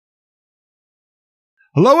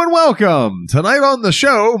Hello and welcome! Tonight on the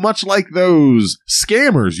show, much like those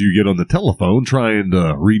scammers you get on the telephone trying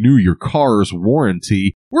to renew your car's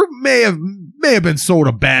warranty, we may have been sold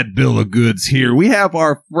a bad bill of goods here. We have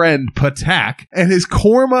our friend Patak and his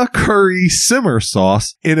Korma curry simmer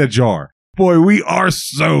sauce in a jar. Boy, we are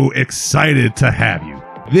so excited to have you.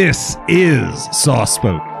 This is Sauce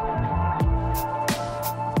Spoke.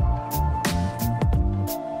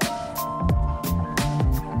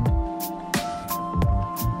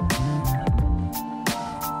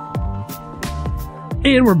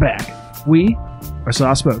 And we're back. We are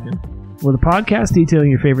Sauce Spoken, with a podcast detailing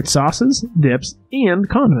your favorite sauces, dips, and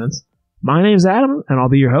condiments. My name's Adam, and I'll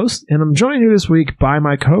be your host, and I'm joined here this week by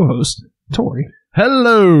my co-host, Tori.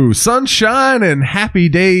 Hello, sunshine and happy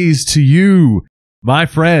days to you, my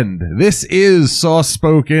friend. This is Sauce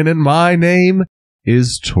Spoken, and my name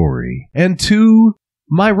is Tori. And to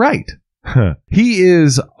my right, he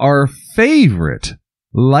is our favorite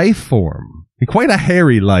life form, quite a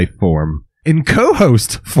hairy life form. In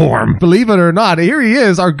co-host form, believe it or not, here he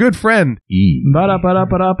is, our good friend, E. I'm not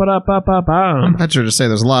sure to say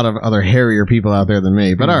there's a lot of other hairier people out there than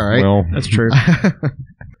me, but all right. Well, That's true.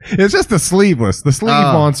 It's just the sleeveless. The sleeve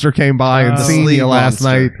monster came by and seen you last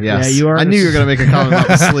night. Yes. Yeah, you are. I knew you were going to make a comment about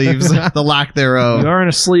the sleeves, the lack thereof. You are in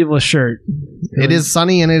a sleeveless shirt. It is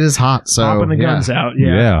sunny and it is hot, so Popping the guns out,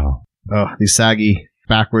 yeah. Oh, these saggy,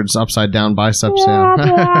 backwards, upside down biceps.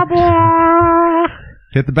 Yeah.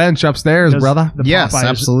 Hit the bench upstairs, Does brother. the Yes, Popeyes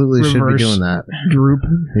absolutely should be reverse doing that. Droop.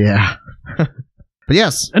 Yeah. But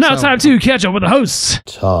yes. And now it's time to catch up with the hosts.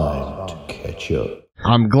 Time to catch up.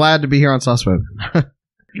 I'm glad to be here on Suspect.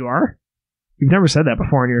 You are? You've never said that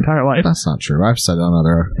before in your entire life. That's not true. I've said it on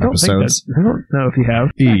other I don't think episodes. I don't know if you have.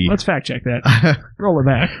 E. Let's fact check that. Roll it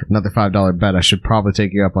back. Another $5 bet I should probably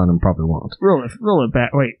take you up on and probably won't. Roll it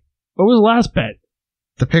back. Wait. What was the last bet?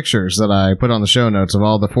 The pictures that I put on the show notes of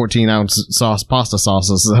all the 14-ounce pasta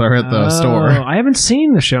sauces that are at the store. I haven't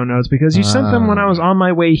seen the show notes because you sent them when I was on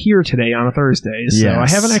my way here today on a Thursday, so I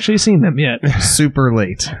Yes. haven't actually seen them yet. Super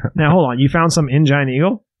late. Now, hold on. You found some in Giant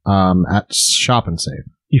Eagle? At Shop and Save.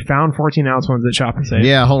 You found 14-ounce ones at Shop and Save?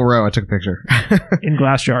 Yeah, a whole row. I took a picture. In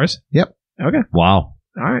glass jars? Yep. Okay. Wow.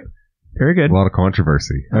 All right. Very good. A lot of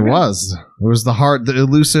controversy. It was. It was the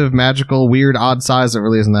elusive, magical, weird, odd size that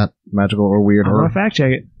really isn't that magical or weird. I'm Or going to fact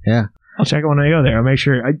check it. Yeah. I'll check it when I go there. I'll make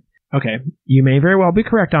sure. Okay. You may very well be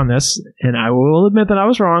correct on this, and I will admit that I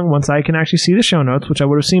was wrong once I can actually see the show notes, which I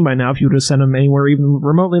would have seen by now if you would have sent them anywhere even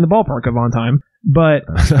remotely in the ballpark of on time. But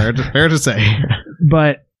fair to say.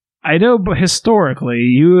 But I know, but historically,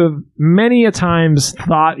 you have many a times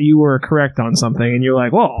thought you were correct on something, and you're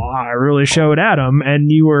like, well, I really showed Adam,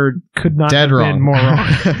 and you could not Dead have wrong. been more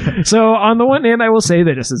wrong. So, on the one hand, I will say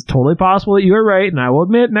that this is totally possible that you are right, and I will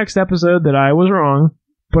admit next episode that I was wrong,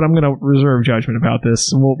 but I'm going to reserve judgment about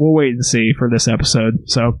this. We'll wait and see for this episode.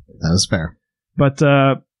 So, That is fair. but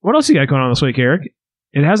what else you got going on this week, Eric?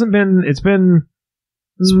 It's been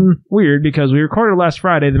weird because we recorded last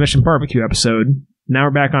Friday the Mission Barbecue episode. Now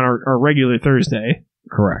we're back on our regular Thursday.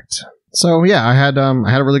 Correct. So yeah, I had a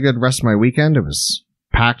really good rest of my weekend. It was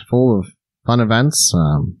packed full of fun events.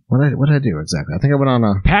 What did I do exactly? I think I went on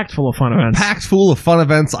a Packed full of fun events. Packed full of fun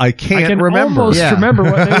events I I can't can remember. almost Yeah. remember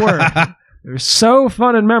what they were. They're so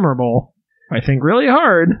fun and memorable. I think really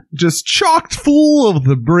hard. Just chocked full of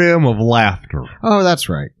the brim of laughter. Oh, that's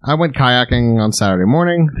right. I went kayaking on Saturday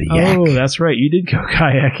morning. Oh, that's right. You did go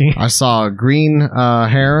kayaking. I saw a green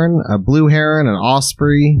heron, a blue heron, an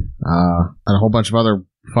osprey, and a whole bunch of other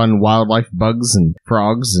fun wildlife, bugs and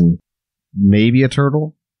frogs, and maybe a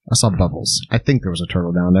turtle. I saw bubbles. I think there was a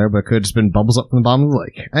turtle down there, but it could have just been bubbles up from the bottom of the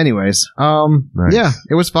lake. Anyways, Nice. yeah,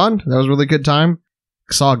 it was fun. That was a really good time.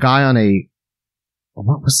 Saw a guy on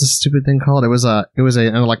what was this stupid thing called? It was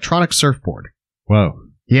an electronic surfboard. Whoa.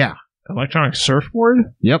 Yeah. Electronic surfboard?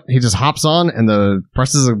 Yep, he just hops on and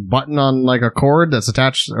presses a button on like a cord that's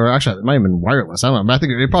attached, or actually it might have been wireless. I don't know, but I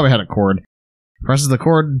think it probably had a cord. Presses the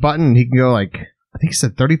cord button and he can go like, I think he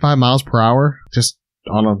said 35 miles per hour just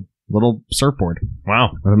on a little surfboard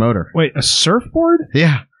Wow. with a motor. Wait, a surfboard?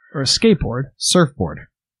 Yeah, Or a skateboard? surfboard.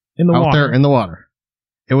 In the out water? there in the water.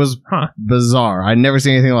 It was bizarre. I'd never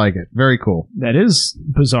seen anything like it. Very cool. That is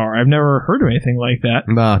bizarre. I've never heard of anything like that.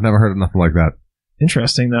 Nah, never heard of nothing like that.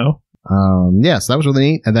 Interesting, though. Yeah, so that was really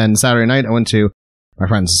neat. And then Saturday night, I went to my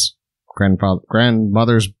friend's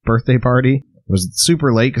grandmother's birthday party. It was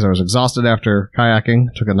super late because I was exhausted after kayaking.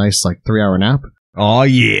 Took a nice 3-hour nap. Oh,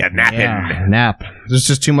 yeah, napping. Yeah, nap. There's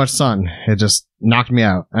just too much sun. It just knocked me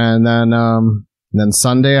out. And then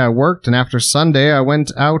Sunday I worked, and after Sunday I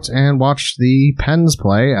went out and watched the Pens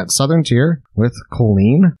play at Southern Tier with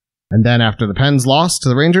Colleen. And then after the Pens lost to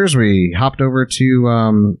the Rangers, we hopped over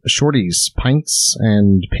to Shorty's Pints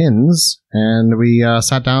and Pins, and we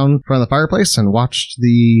sat down in front of the fireplace and watched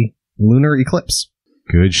the lunar eclipse.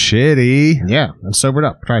 Good shitty. Yeah, and sobered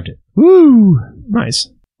up. Tried to. Woo! Nice.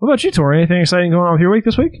 What about you, Tori? Anything exciting going on with your week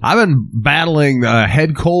this week? I've been battling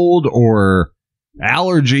head cold or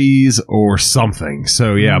allergies or something.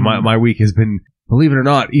 So yeah, my week has been, believe it or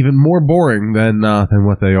not, even more boring than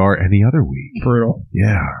what they are any other week. Brutal.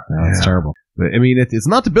 Yeah, That's terrible. But, I mean, it's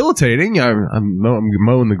not debilitating. I'm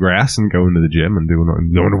mowing the grass and going to the gym and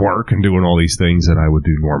going to work and doing all these things that I would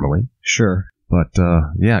do normally. Sure. But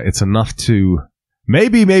yeah, it's enough to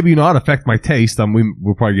maybe not affect my taste.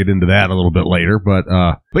 We'll probably get into that a little bit later. But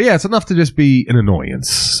yeah, it's enough to just be an annoyance.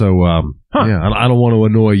 So yeah, I don't want to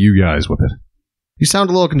annoy you guys with it. You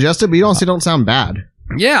sound a little congested, but you honestly don't sound bad.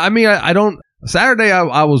 Yeah, I mean, I don't. Saturday,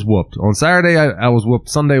 I was whooped. On Saturday, I was whooped.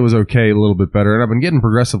 Sunday was okay, a little bit better. And I've been getting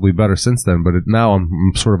progressively better since then. But now I'm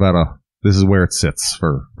sort of this is where it sits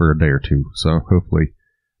for a day or two. So hopefully,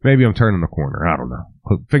 maybe I'm turning the corner. I don't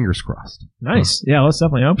know. Fingers crossed. Nice. Yeah, let's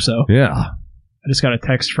definitely hope so. Yeah. I just got a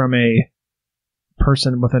text from a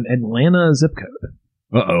person with an Atlanta zip code.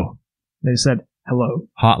 Uh-oh. They said, hello.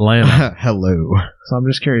 Hot Atlanta. Hello. So I'm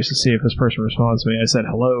just curious to see if this person responds to me. I said,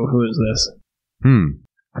 hello, who is this?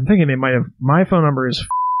 I'm thinking they might have... My phone number is...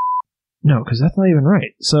 No, because that's not even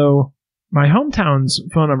right. So my hometown's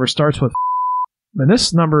phone number starts with... And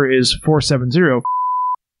this number is 470. I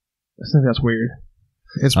think that's weird.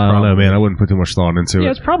 I don't know, man. I wouldn't put too much thought into it. Yeah,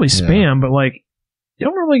 it's probably spam, but like... You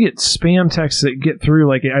don't really get spam texts that get through.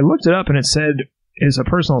 Like, I looked it up and it said it's a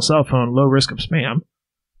personal cell phone, low risk of spam.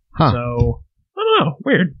 Huh. So, I don't know.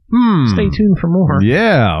 Weird. Stay tuned for more.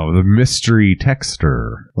 Yeah, the mystery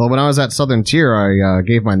texter. Well, when I was at Southern Tier, I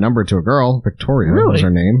gave my number to a girl. Victoria was her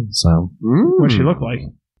name. So, What'd she look like?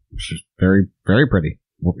 She's very, very pretty.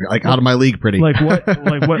 Like, out of my league pretty. Like what?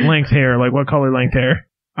 Like what length hair? Like what color length hair?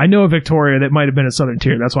 I know a Victoria that might have been at Southern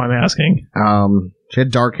Tier. That's why I'm asking. She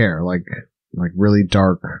had dark hair, like really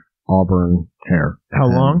dark auburn hair. How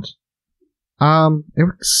long? It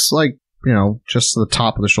was like, just the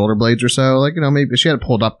top of the shoulder blades or so. Like, maybe she had it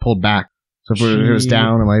pulled back. So if it was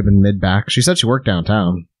down, it might have been mid back. She said she worked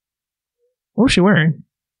downtown. What was she wearing?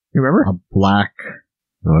 You remember? A black.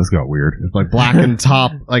 Oh, this got weird. It was like black and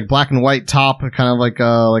top, like black and white top, kind of like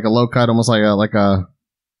a low cut, almost like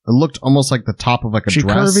it looked almost like the top of like a she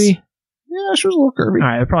dress. Curvy? Yeah, she was a little curvy. All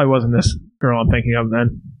right, it probably wasn't this girl I'm thinking of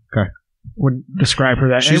then. Okay. Wouldn't describe her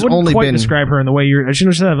that. She's it wouldn't only quite been describe her in the way she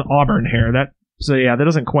just had auburn hair. So yeah, that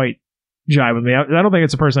doesn't quite jive with me. I don't think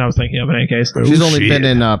it's the person I was thinking of in any case. She's only been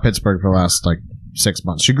in Pittsburgh for the last 6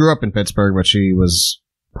 months. She grew up in Pittsburgh, but she was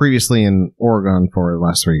previously in Oregon for the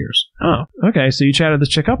last 3 years. Oh, okay. So you chatted this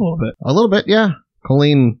chick up a little bit. A little bit, yeah.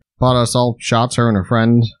 Colleen bought us all shots, her and her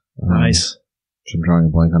friend. Nice. I'm drawing a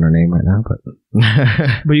blank on her name right now, but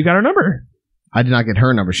but you got her number. I did not get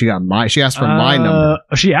her number. She asked for my number.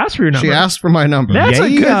 She asked for your number. She asked for my number. That's a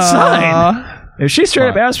good sign. If she straight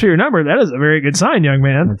up asked for your number, that is a very good sign, young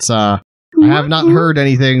man. It's I have not heard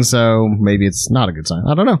anything, so maybe it's not a good sign.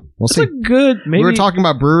 I don't know. We'll see. It's a good. Maybe we were talking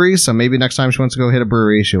about breweries, so maybe next time she wants to go hit a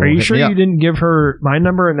brewery, she will. Are you hit sure me you up. didn't give her my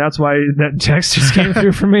number, and that's why that text just came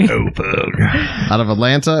through for me? Oh, fuck. Out of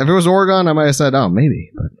Atlanta. If it was Oregon, I might have said, oh,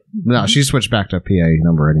 maybe. But no, she switched back to a PA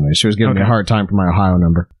number anyway. She was giving me a hard time for my Ohio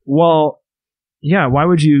number. Well, yeah, why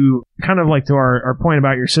would you, kind of like to our point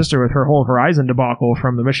about your sister with her whole Verizon debacle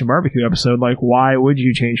from the Mission Barbecue episode, like, why would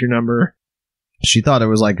you change your number? She thought it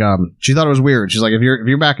was she thought it was weird. She's like, if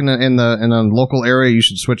you're back in a local area, you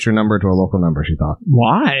should switch your number to a local number, she thought.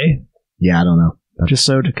 Why? Yeah, I don't know. Just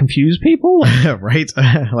so to confuse people? Right?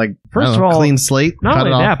 Like, first of all, clean slate. Not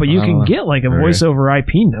only that, but you can get like a voice over IP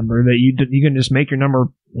number that you can just make your number,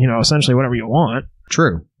 essentially whatever you want.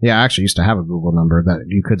 True. Yeah, I actually used to have a Google number that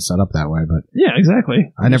you could set up that way, but yeah,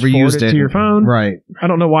 exactly. I never used it to your phone. Right. I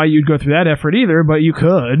don't know why you'd go through that effort either, but you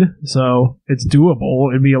could. So it's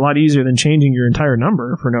doable. It'd be a lot easier than changing your entire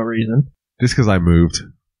number for no reason. Just because I moved.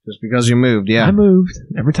 Just because you moved, yeah. I moved.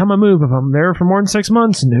 Every time I move, if I'm there for more than 6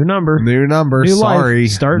 months, new number. New number. New sorry.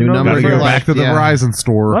 Life, starting new number. Gotta go back to the Verizon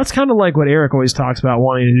store. Well, that's kind of like what Eric always talks about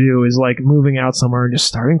wanting to do, is like moving out somewhere and just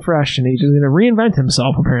starting fresh, and he's going to reinvent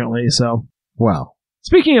himself apparently. So, well,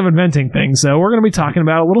 speaking of inventing things, though, we're going to be talking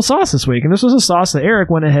about a little sauce this week, and this was a sauce that Eric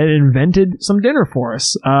went ahead and invented some dinner for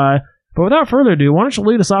us. But without further ado, why don't you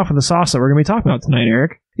lead us off with the sauce that we're going to be talking about tonight,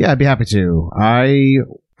 Eric? Yeah, I'd be happy to. I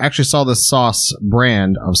actually saw this sauce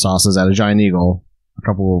brand of sauces at a Giant Eagle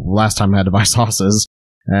last time I had to buy sauces,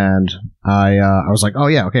 and I was like, oh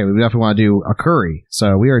yeah, okay, we definitely want to do a curry.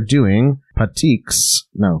 So we are doing Patak.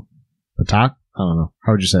 I don't know.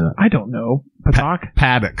 How would you say that? I don't know. Patak?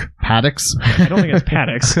 Patak. Patak's? I don't think it's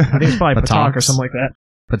Patak's. I think it's probably Patak or something like that.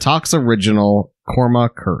 Patak's original Korma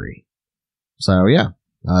curry. So, yeah.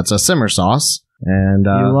 It's a simmer sauce. And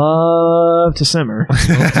you love to simmer.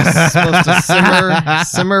 supposed to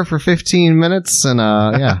simmer for 15 minutes. And,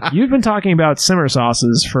 yeah. You've been talking about simmer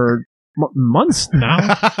sauces for months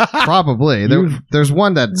now. Probably. There's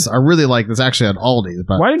one that's I really like that's actually at Aldi's.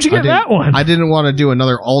 But why didn't you get that one? I didn't want to do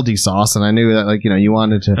another Aldi sauce, and I knew that you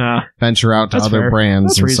wanted to venture out to other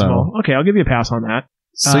brands. That's reasonable. Okay, I'll give you a pass on that.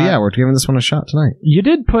 So yeah, we're giving this one a shot tonight. You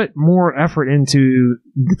did put more effort into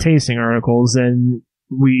the tasting articles than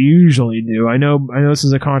we usually do. I know this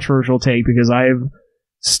is a controversial take because I've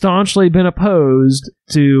staunchly been opposed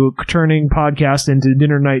to turning podcast into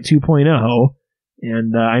Dinner Night 2.0.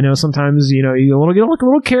 And I know sometimes you get a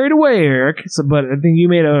little carried away, Eric. But I think you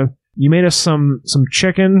made us some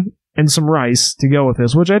chicken and some rice to go with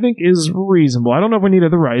this, which I think is reasonable. I don't know if we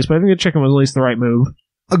needed the rice, but I think the chicken was at least the right move.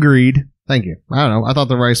 Agreed. Thank you. I don't know. I thought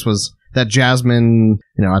the rice was that jasmine.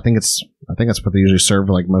 I think it's what they usually serve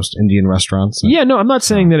like most Indian restaurants. Yeah, no, I'm not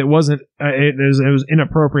saying that it wasn't. It was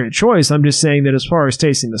inappropriate choice. I'm just saying that as far as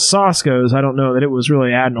tasting the sauce goes, I don't know that it was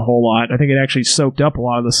really adding a whole lot. I think it actually soaked up a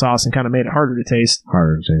lot of the sauce and kind of made it harder to taste.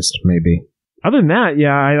 Maybe. Other than that,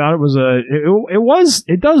 yeah, I thought it was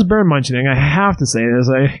it does bear mentioning. I have to say this.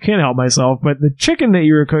 I can't help myself, but the chicken that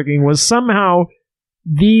you were cooking was somehow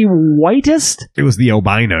the whitest. It was the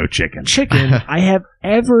albino chicken I have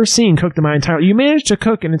ever seen cooked in my entire. You managed to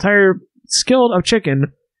cook an entire skillet of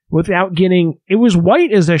chicken without getting. It was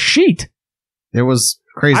white as a sheet. It was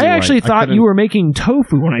crazy. I actually thought you were making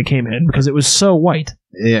tofu when I came in because it was so white.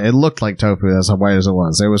 Yeah, it looked like tofu. That's how white as it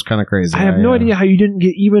was. It was kind of crazy. I have no idea how you didn't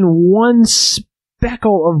get even one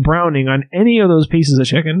speckle of browning on any of those pieces of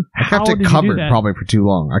chicken. I kept it covered probably for too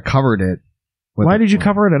long. I covered it. Why did you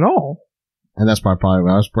cover it at all? And that's probably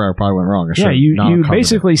where I probably went wrong. You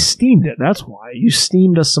basically steamed it. That's why. You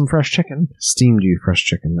steamed us some fresh chicken. Steamed you fresh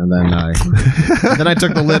chicken. And then I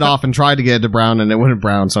took the lid off and tried to get it to brown, and it wouldn't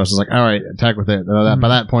brown. So I was just like, all right, attack with it. By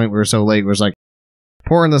that point, we were so late. It was like,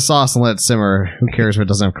 pour in the sauce and let it simmer. Who cares if it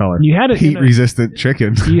doesn't have color? You had it heat-resistant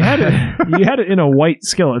chicken. You had it in a white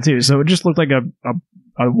skillet, too. So it just looked like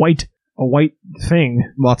a white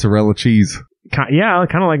thing. Mozzarella cheese. Yeah,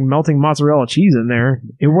 kind of like melting mozzarella cheese in there.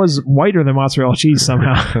 It was whiter than mozzarella cheese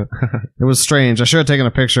somehow. It was strange. I should have taken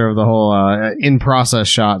a picture of the whole in-process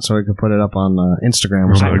shot so we could put it up on Instagram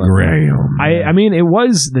or something. I mean,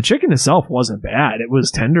 the chicken itself wasn't bad. It was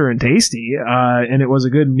tender and tasty, and it was a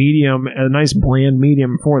good medium, a nice bland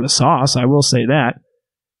medium for the sauce. I will say that.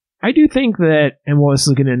 I do think that, and this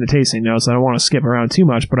is getting into tasting notes, I don't want to skip around too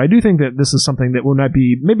much, but I do think that this is something that will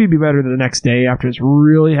maybe be better the next day after it's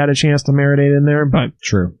really had a chance to marinate in there. But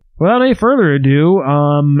true. Without any further ado,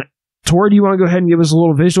 Tor, do you want to go ahead and give us a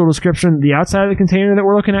little visual description of the outside of the container that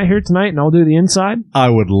we're looking at here tonight, and I'll do the inside?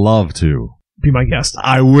 I would love to. Be my guest.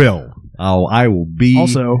 I will. I will be...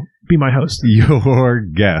 Also, be my host. Your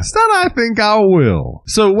guest. And I think I will.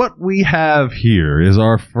 So what we have here is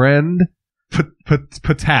our friend...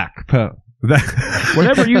 Patak.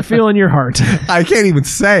 Whatever you feel in your heart. I can't even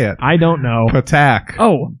say it. I don't know. Patak.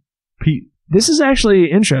 Oh. This is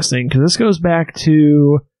actually interesting because this goes back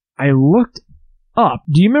to I looked up.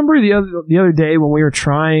 Do you remember the other day when we were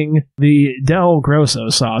trying the Del Grosso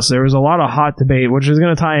sauce? There was a lot of hot debate, which is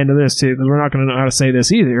going to tie into this too because we're not going to know how to say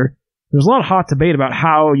this either. There's a lot of hot debate about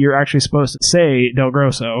how you're actually supposed to say Del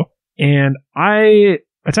Grosso. And I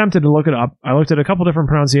attempted to look it up. I looked at a couple different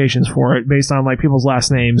pronunciations for it based on like people's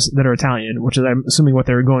last names that are Italian, which is I'm assuming what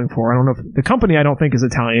they were going for. I don't know if the company I don't think is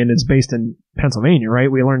Italian. It's based in Pennsylvania,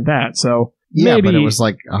 right? We learned that. So yeah, maybe, but it was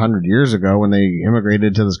like 100 years ago when they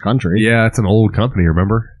immigrated to this country. Yeah, it's an old company,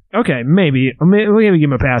 remember? Okay, maybe. We'll give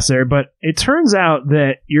him a pass there, but it turns out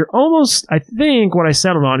that you're almost, I think what I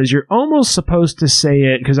settled on is you're almost supposed to say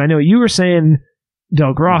it, because I know you were saying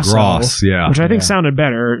Del Grosso, yeah. which I think sounded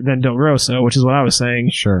better than Del Grosso, which is what I was saying.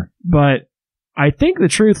 Sure. But I think the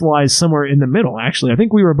truth lies somewhere in the middle, actually. I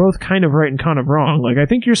think we were both kind of right and kind of wrong. Like, I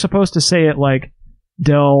think you're supposed to say it like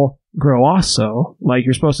Del Grosso, like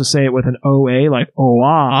you're supposed to say it with an OA, like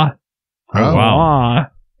oh-ah. Oh, wow.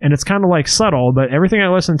 And it's kind of like subtle, but everything I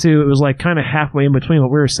listened to, it was like kind of halfway in between what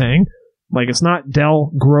we were saying. Like it's not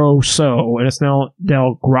Del Grosso, and it's not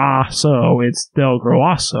Del Grosso, it's Del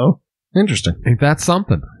Grosso. Interesting. Ain't that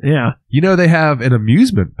something? Yeah. You know they have an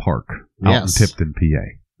amusement park out in Tipton,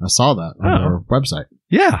 PA. I saw that on their website.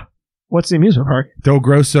 Yeah. What's the amusement park? Del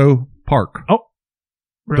Grosso Park. Oh,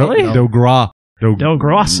 really? Del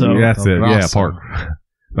Grosso. That's it. Yeah, park.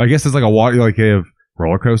 I guess it's like a water, like they have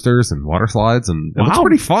roller coasters and water slides, and it looks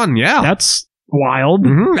pretty fun. Yeah, that's wild.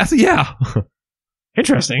 Mm-hmm.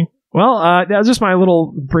 Interesting. Well, that was just my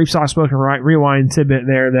little brief soft-spoken rewind tidbit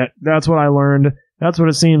there. That's what I learned. That's what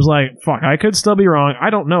it seems like. Fuck, I could still be wrong. I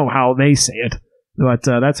don't know how they say it, but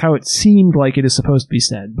that's how it seemed like it is supposed to be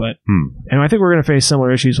said. But and I think we're going to face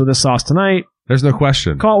similar issues with this sauce tonight. There's no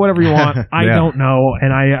question. Call it whatever you want. I don't know,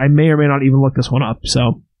 and I may or may not even look this one up.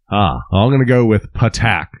 So. I'm going to go with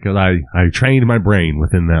Patak because I trained my brain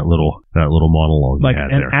within that little monologue. Like you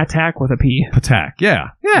had an there. attack with a P. Patak, yeah.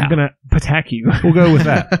 I'm going to patak you. We'll go with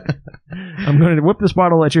that. I'm going to whip this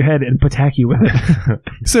bottle at your head and patak you with it.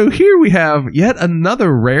 So here we have yet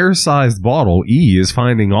another rare-sized bottle. E is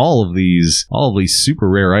finding all of these super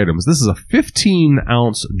rare items. This is a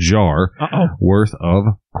 15-ounce jar worth of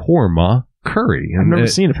Korma curry. I've never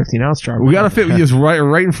seen a 15-ounce jar. We got to fit this right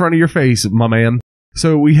in front of your face, my man.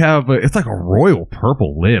 So we have, it's like a royal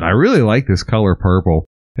purple lid. I really like this color purple.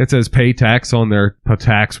 It says pay tax on their,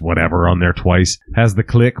 tax, whatever, on there twice. Has the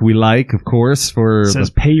click we like, of course, for... It says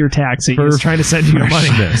pay your tax. He's trying to send you money.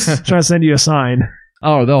 Trying to send you a sign.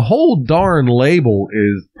 Oh, the whole darn label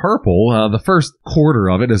is purple. The first quarter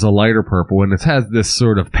of it is a lighter purple, and it has this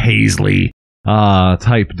sort of paisley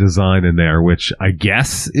type design in there, which I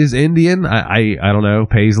guess is Indian. I don't know.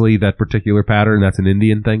 Paisley, that particular pattern, that's an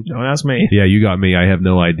Indian thing. No, that's me. Yeah, you got me. I have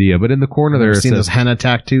no idea. But in the corner there, I've seen those henna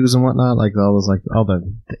tattoos and whatnot, like all those, like all the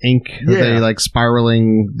ink, they like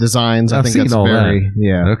spiraling designs. I think seen that's all very, that.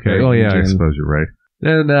 yeah. Okay. Oh yeah, Indian. I suppose you're right.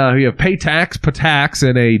 And we have Patax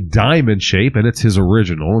in a diamond shape, and it's his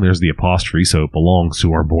original. And there's the apostrophe, so it belongs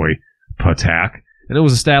to our boy Patak. And it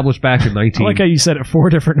was established back in 19... I like how you said it 4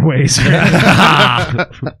 different ways. Very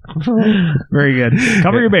good.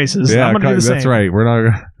 Cover your bases. Yeah, I'm going to do the same. That's right. We're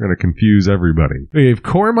not going to confuse everybody. We have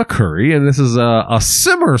Korma curry, and this is a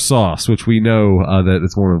simmer sauce, which we know that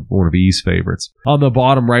it's one of E's favorites. On the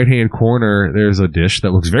bottom right-hand corner, there's a dish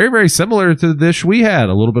that looks very, very similar to the dish we had.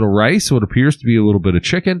 A little bit of rice, what appears to be a little bit of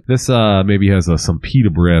chicken. This maybe has some pita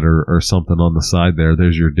bread or something on the side there.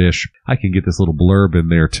 There's your dish. I can get this little blurb in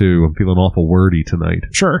there, too. I'm feeling awful wordy tonight.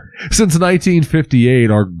 Sure. Since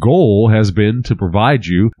 1958, our goal has been to provide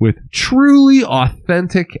you with truly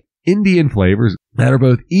authentic Indian flavors that are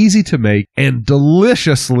both easy to make and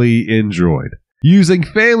deliciously enjoyed. Using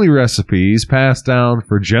family recipes passed down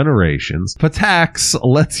for generations, Patak's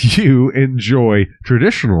lets you enjoy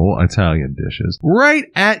traditional Italian dishes right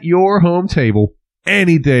at your home table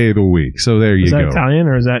any day of the week. So there you go. Is that Italian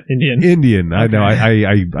or is that Indian? Indian. Okay. I know.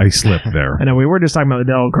 I slipped there. I know. We were just talking about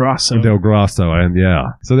the Del Grosso. Del Grosso, and yeah.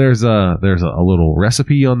 So there's a little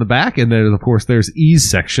recipe on the back, and then of course there's E's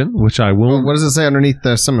section, which I will. What does it say underneath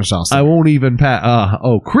the simmer sauce? I won't even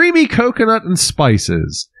creamy coconut and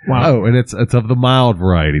spices. Wow. Oh, and it's of the mild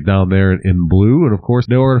variety down there in blue, and of course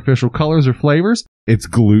no artificial colors or flavors. It's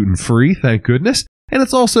gluten free, thank goodness, and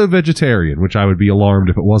it's also vegetarian, which I would be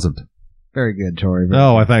alarmed if it wasn't. Very good, Tori.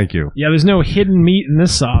 I thank you. Yeah, there's no hidden meat in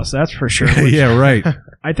this sauce, that's for sure. Yeah, right.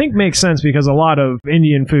 I think makes sense because a lot of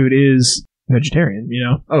Indian food is vegetarian, you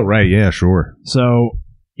know? Oh, right, yeah, sure. So,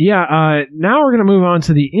 yeah, now we're going to move on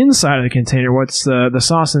to the inside of the container. What's the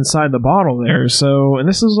sauce inside the bottle there? So, and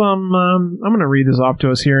this is, I'm going to read this off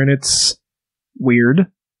to us here, and it's weird.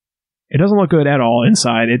 It doesn't look good at all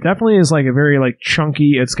inside. It definitely is like a very, like,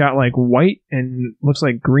 chunky, it's got, like, white and looks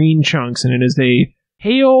like green chunks, and it is a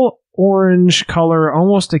pale orange color,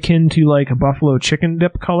 almost akin to like a buffalo chicken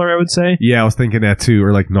dip color, I would say. Yeah, I was thinking that too,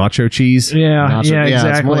 or like nacho cheese. Yeah, exactly.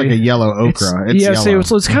 It's more like a yellow okra. It's yellow.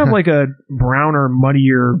 So it's kind of like a browner,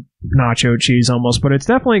 muddier nacho cheese almost, but it's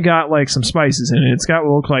definitely got like some spices in it. It's got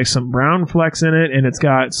what look like some brown flecks in it, and it's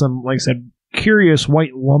got some, like I said, curious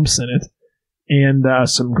white lumps in it, and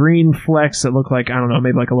some green flecks that look like, I don't know,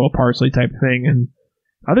 maybe like a little parsley type thing. And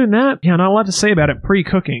other than that, not a lot to say about it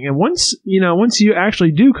pre-cooking. And once you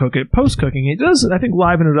actually do cook it, post-cooking, it does, I think,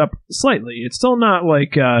 liven it up slightly. It's still not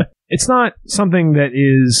like, it's not something that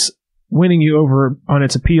is winning you over on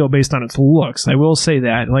its appeal based on its looks. I will say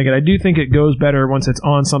that. Like, I do think it goes better once it's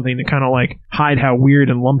on something to kind of like hide how weird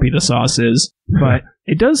and lumpy the sauce is. But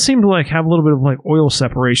it does seem to like have a little bit of like oil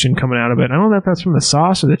separation coming out of it. I don't know if that's from the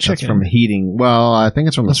sauce or the chicken. That's from heating. Well, I think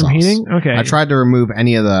it's from the sauce. From heating? Okay. I tried to remove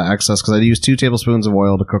any of the excess because I used 2 tablespoons of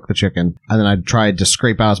oil to cook the chicken. And then I tried to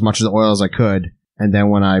scrape out as much of the oil as I could. And then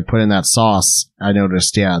when I put in that sauce, I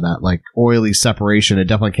noticed, that like oily separation, it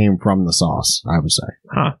definitely came from the sauce, I would say.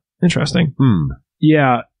 Huh. Interesting. Hmm.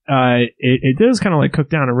 Yeah. It does kind of like cook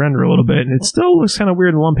down and render a little bit, and it still looks kind of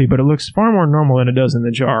weird and lumpy, but it looks far more normal than it does in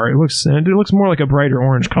the jar. It looks more like a brighter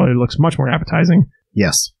orange color. It looks much more appetizing.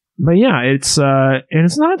 Yes. But yeah, it's and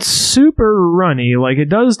it's not super runny. Like, it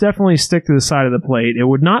does definitely stick to the side of the plate. It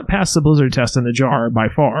would not pass the blizzard test in the jar by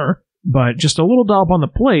far, but just a little dollop on the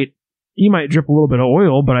plate, You might drip a little bit of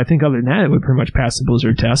oil, but I think other than that, it would pretty much pass the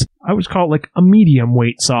blizzard test. I would call it like a medium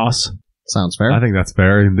weight sauce. Sounds fair. I think that's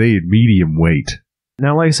fair indeed. Medium weight.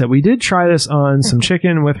 Now, like I said, we did try this on some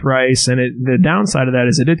chicken with rice, and the downside of that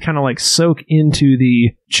is it did kind of like soak into the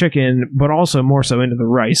chicken, but also more so into the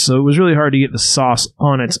rice. So it was really hard to get the sauce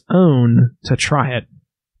on its own to try it.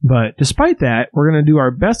 But despite that, we're going to do our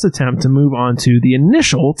best attempt to move on to the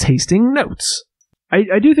initial tasting notes.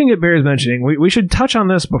 I do think it bears mentioning. We should touch on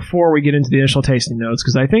this before we get into the initial tasting notes,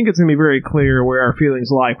 because I think it's going to be very clear where our feelings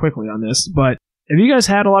lie quickly on this. But have you guys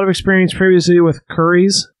had a lot of experience previously with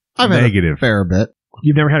curries? I've Negative. had a fair bit.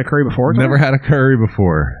 You've never had a curry before? Never had a curry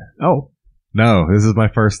before. Oh. No, this is my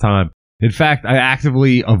first time. In fact, I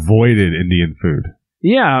actively avoided Indian food.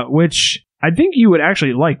 Yeah, which I think you would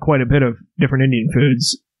actually like quite a bit of different Indian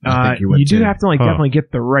foods. I think you would do too. have to definitely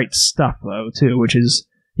get the right stuff, though, too, which is...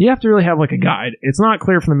 You have to really have like a guide. It's not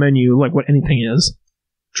clear from the menu like what anything is.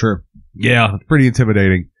 True. Yeah, it's pretty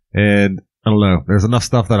intimidating. And I don't know. There's enough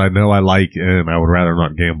stuff that I know I like, and I would rather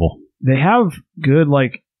not gamble. They have good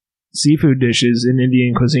like seafood dishes in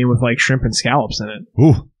Indian cuisine with like shrimp and scallops in it.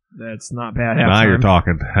 Ooh, That's not bad. half now time. you're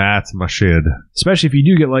talking. That's my shit. Especially if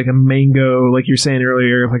you do get like a mango, like you were saying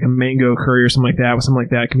earlier, like a mango curry or something like that. With something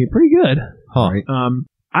like that, it can be pretty good. Huh. Right.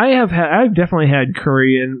 I've definitely had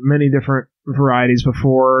curry in many different varieties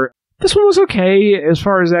before. This one was okay as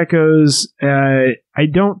far as that goes. I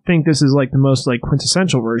don't think this is like the most like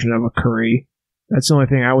quintessential version of a curry. That's the only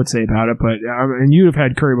thing I would say about it. But and you have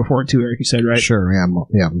had curry before too, Eric. You said, right? Sure.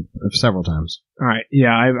 Yeah. Several times. All right.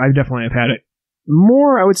 Yeah, I definitely have had it.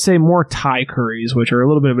 I would say more Thai curries, which are a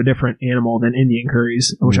little bit of a different animal than Indian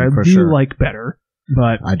curries, which I for do sure. like better.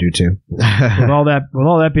 But I do too. with all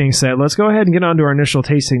that being said, let's go ahead and get on to our initial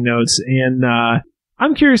tasting notes. And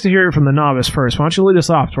I'm curious to hear it from the novice first. Why don't you lead us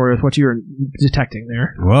off, Tori, with what you're detecting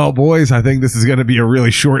there? Well, boys, I think this is going to be a really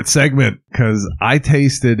short segment because I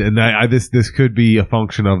tasted, and this could be a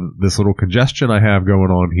function of this little congestion I have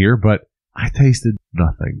going on here, but I tasted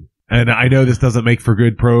nothing. And I know this doesn't make for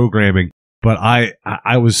good programming, but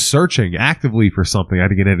I was searching actively for something. I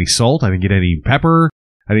didn't get any salt. I didn't get any pepper.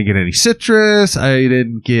 I didn't get any citrus. I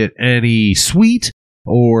didn't get any sweet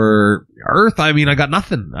or earth. I mean, I got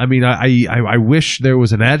nothing. I mean, I wish there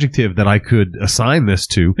was an adjective that I could assign this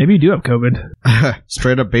to. Maybe you do have COVID.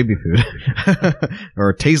 Straight up baby food.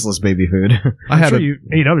 Or tasteless baby food. You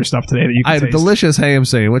ate other stuff today that you I could had a taste. delicious ham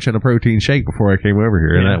sandwich and a protein shake before I came over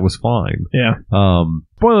here, and Yeah. that was fine. Yeah. Um,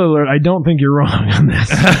 Spoiler alert, I don't think you're wrong on this.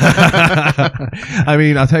 I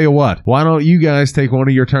mean, I'll tell you what. Why don't you guys take one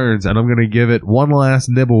of your turns, and I'm going to give it one last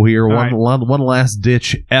nibble here, one last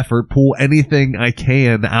ditch effort, pull anything I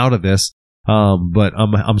can out of this. But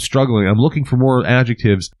I'm struggling. I'm looking for more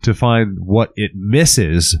adjectives to find what it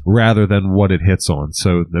misses rather than what it hits on.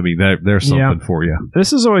 So, I mean, there's something for you.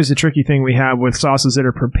 This is always a tricky thing we have with sauces that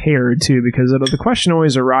are prepared, too, because the question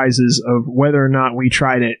always arises of whether or not we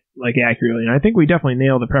tried it like accurately. And I think we definitely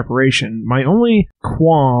nailed the preparation. My only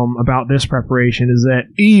qualm about this preparation is that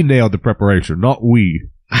E nailed the preparation, not we.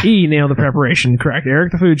 E nailed the preparation, correct.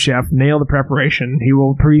 Eric the food chef nailed the preparation. He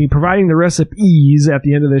will be providing the recipes at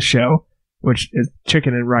the end of this show, which is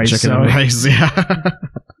chicken and rice. Chicken and rice,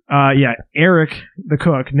 yeah. Yeah, Eric the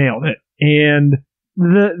cook nailed it. And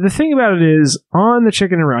the thing about it is, on the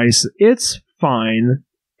chicken and rice, it's fine.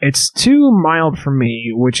 It's too mild for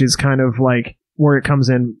me, which is kind of like where it comes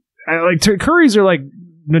in. Curries are like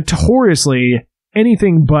notoriously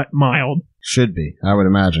anything but mild. Should be, I would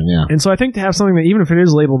imagine, yeah. And so I think to have something that, even if it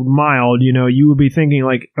is labeled mild, you would be thinking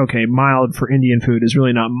like, okay, mild for Indian food is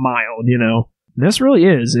really not mild, And this really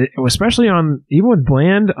is, especially even with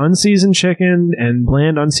bland, unseasoned chicken and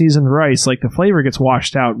bland, unseasoned rice, like the flavor gets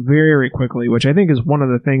washed out very quickly, which I think is one of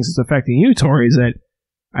the things that's affecting you, Tori, is that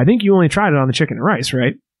I think you only tried it on the chicken and rice,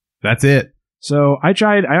 right? That's it. So I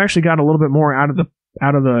actually got a little bit more out of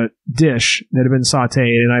the dish that had been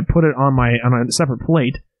sauteed, and I put it on a separate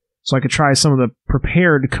plate so I could try some of the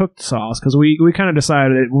prepared cooked sauce, because we kind of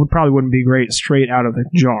decided it probably wouldn't be great straight out of the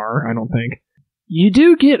jar, I don't think. You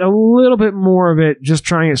do get a little bit more of it just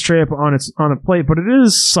trying it straight up on a plate, but it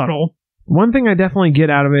is subtle. One thing I definitely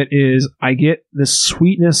get out of it is I get the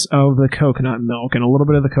sweetness of the coconut milk and a little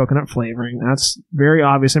bit of the coconut flavoring. That's very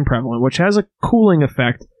obvious and prevalent, which has a cooling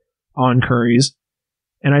effect on curries.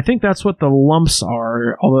 And I think that's what the lumps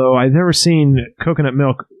are, although I've never seen coconut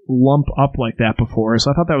milk lump up like that before,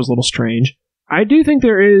 so I thought that was a little strange. I do think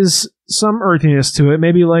there is some earthiness to it,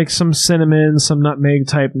 maybe like some cinnamon, some nutmeg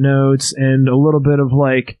type notes, and a little bit of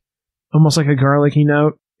like, almost like a garlicky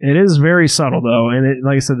note. It is very subtle though, and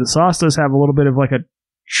like I said, the sauce does have a little bit of like a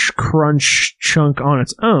crunch chunk on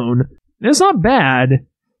its own. It's not bad,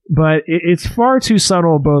 but it's far too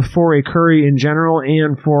subtle both for a curry in general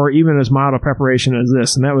and for even as mild a preparation as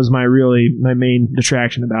this. And that was my main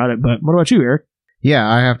detraction about it. But what about you, Eric? Yeah,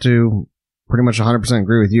 I have to pretty much 100%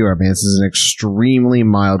 agree with you. I mean, this is an extremely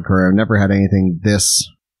mild curry. I've never had anything this,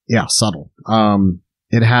 subtle.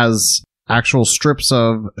 It has actual strips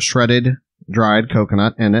of shredded, dried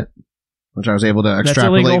coconut in it, which I was able to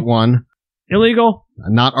extrapolate illegal. one. Illegal?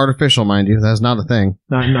 Not artificial, mind you. That's not a thing.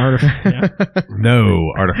 Not an artificial. Yeah.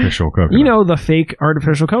 No artificial coconut. You know, the fake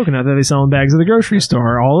artificial coconut that they sell in bags at the grocery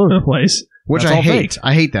store all over the place. Which That's I all hate. fake.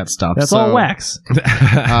 I hate that stuff. That's all wax.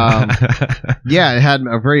 Yeah, it had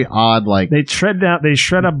a very odd, They shred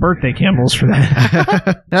up birthday candles for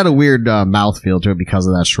that. it had a weird mouthfeel to it because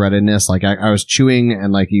of that shreddedness. Like, I was chewing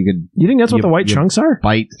and, like, you could... You think that's what the white chunks are?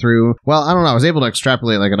 Bite through. Well, I don't know. I was able to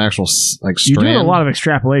extrapolate, like, an actual, strand. You're doing a lot of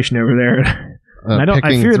extrapolation over there. I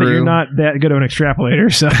fear that you're not that good of an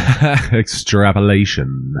extrapolator, so...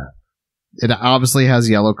 Extrapolation. It obviously has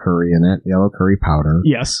yellow curry in it. Yellow curry powder.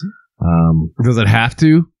 Yes. Does it have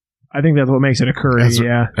to? I think that's what makes it a curry,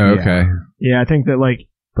 yeah. Okay. Yeah, I think that,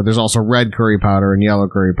 But there's also red curry powder and yellow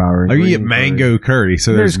curry powder. And you green get mango curry,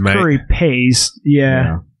 so there's curry paste,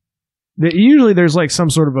 Usually there's, some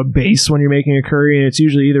sort of a base when you're making a curry, and it's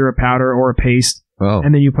usually either a powder or a paste. Oh.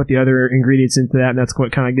 And then you put the other ingredients into that, and that's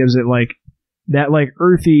what kind of gives it, that,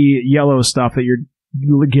 earthy yellow stuff that you're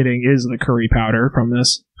getting is the curry powder from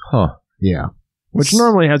this. Huh. Yeah. Which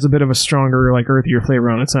normally has a bit of a stronger, earthier flavor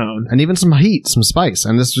on its own. And even some heat, some spice.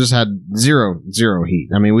 And this just had zero heat.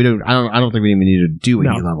 I mean, I don't think we even need to do a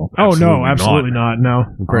heat level. Oh, no, absolutely not. No.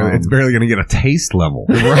 It's barely going to get a taste level.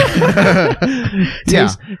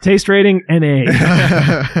 Taste rating, NA.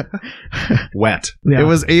 Wet. Yeah. It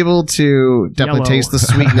was able to definitely Yellow. taste the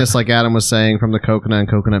sweetness, like Adam was saying, from the coconut and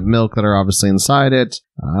coconut milk that are obviously inside it.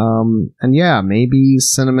 And maybe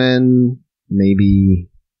cinnamon, maybe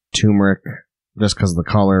turmeric, just because of the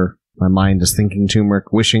color. My mind is thinking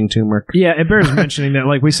turmeric, wishing turmeric. Yeah, it bears mentioning that,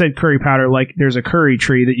 we said curry powder, there's a curry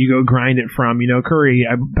tree that you go grind it from. Curry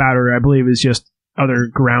powder, I believe, is just other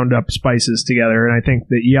ground up spices together. And I think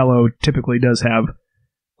that yellow typically does have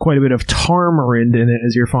quite a bit of tamarind in it,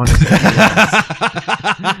 as you're fond of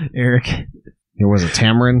saying. Eric. It was a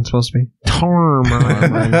tamarind supposed to be?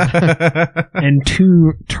 Tamarind. And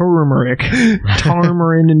turmeric.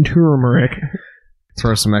 Tamarind and turmeric.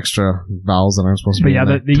 Throw some extra vowels that aren't supposed to But be yeah, in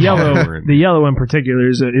there. the yellow in particular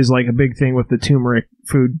is a big thing with the turmeric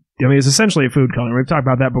food. I mean, it's essentially a food color. We've talked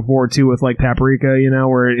about that before too with paprika,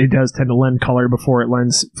 where it does tend to lend color before it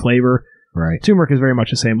lends flavor. Right. Turmeric is very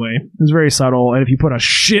much the same way. It's very subtle, and if you put a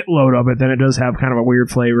shitload of it, then it does have kind of a weird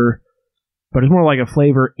flavor. But it's more like a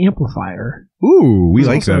flavor amplifier. Ooh, we It's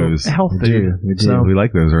like also those. Health We food. do. So, We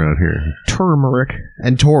like those around here. turmeric.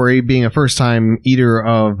 And Tori, being a first-time eater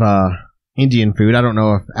of Indian food, I don't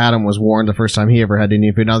know if Adam was warned the first time he ever had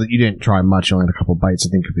Indian food. Now that you didn't try much, you only had a couple bites, I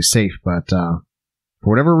think could be safe. But for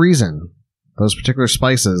whatever reason, those particular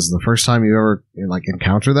spices, the first time you ever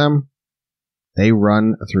encounter them, they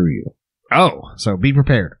run through you. Oh. So be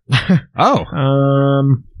prepared. Oh.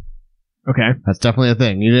 Okay. That's definitely a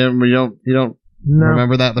thing. You don't No.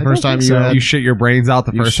 remember that the I first don't time think you so. had? You shit your brains out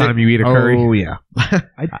the first time you eat a curry? Oh yeah.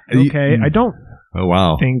 I don't Oh,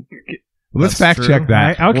 wow. think. Let's That's fact check true.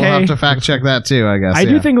 that. Okay. We'll have to fact check that too, I guess. I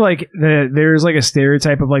do think there's a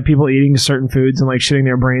stereotype of people eating certain foods and shitting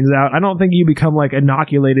their brains out. I don't think you become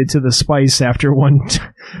inoculated to the spice after one.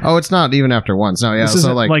 Oh, it's not even after once. No, yeah. This So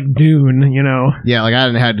isn't like Dune, yeah, I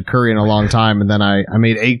hadn't had curry in a long time, and then I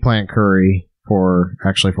made eggplant curry for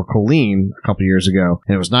Colleen a couple years ago,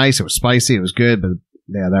 and it was nice. It was spicy. It was good, but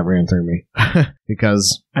yeah, that ran through me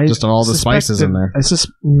because just all the spices in there.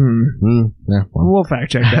 Yeah, well. We'll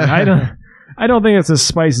fact check that. I don't think it's the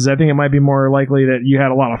spices. I think it might be more likely that you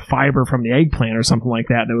had a lot of fiber from the eggplant or something like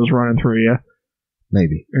that was running through you.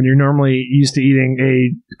 Maybe. And you're normally used to eating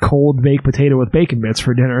a cold baked potato with bacon bits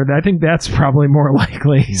for dinner. I think that's probably more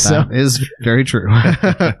likely. So That is very true.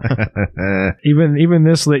 even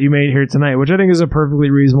this that you made here tonight, which I think is a perfectly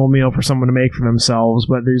reasonable meal for someone to make for themselves,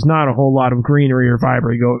 but there's not a whole lot of greenery or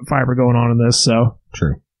fiber going on in this. So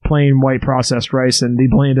True. Plain white processed rice and the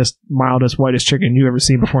blandest, mildest, whitest chicken you've ever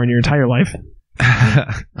seen before in your entire life.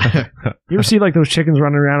 You ever see those chickens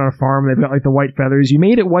running around on a farm? They've got the white feathers. You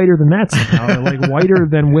made it whiter than that somehow. They're whiter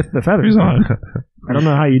than with the feathers on. I don't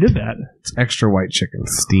know how you did that. It's extra white chicken.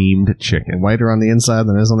 Steamed chicken. Whiter on the inside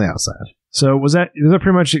than it is on the outside. So does that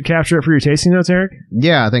pretty much capture it for your tasting notes, Eric?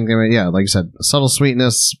 Yeah, I think, like you said, subtle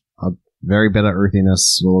sweetness, a very bit of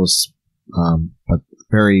earthiness, but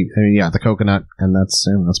very, the coconut, and that's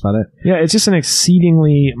about it. Yeah, it's just an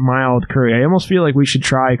exceedingly mild curry. I almost feel like we should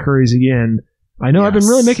try curries again, I know I've been Yes.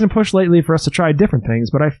 really making a push lately for us to try different things,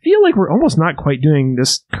 but I feel like we're almost not quite doing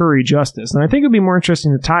this curry justice. And I think it would be more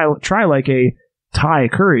interesting to try like a Thai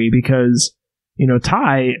curry because,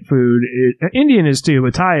 Thai food, Indian is too,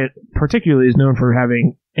 but Thai particularly is known for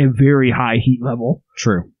having a very high heat level.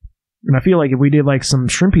 True. And I feel like if we did like some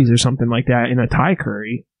shrimpies or something like that in a Thai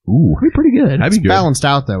curry, Ooh, it'd be pretty good. that'd It's be good. balanced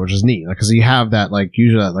out though, which is neat because you have that like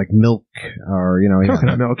usually that, like milk or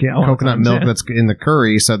Coconut milk, yeah. a lot of coconut times, milk yeah. that's in the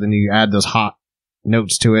curry. So then you add those hot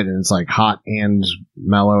notes to it, and it's like hot and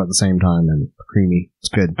mellow at the same time and creamy. It's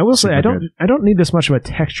good. I will say Super I don't need this much of a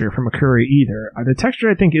texture from a curry either. The texture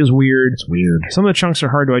I think is weird. It's weird. Some of the chunks are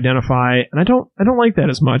hard to identify, and I don't like that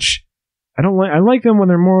as much. I like them when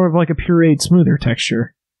they're more of like a pureed, smoother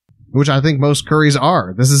texture. Which I think most curries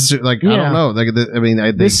are. This is like I Yeah. don't know. Like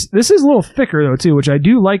This is a little thicker though too, which I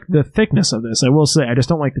do like the thickness of this. I will say I just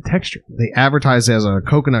don't like the texture. they advertised it as a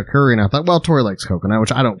coconut curry, and I thought, well, Tori likes coconut,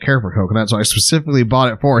 which I don't care for coconut, so I specifically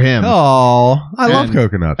bought it for him. Oh, I love And-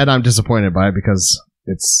 coconut. And I'm disappointed by it because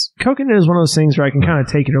it's Coconut is one of those things where I can kind of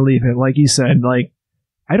take it or leave it. Like you said, like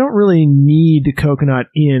I don't really need coconut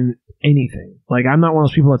in anything. Like I'm not one of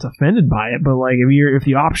those people that's offended by it, but like if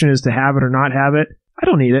the option is to have it or not have it, I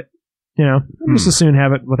don't need it. I'll just as soon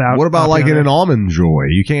have it without. What about like opting in on an it. almond joy?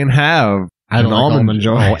 You can't have I don't an like almond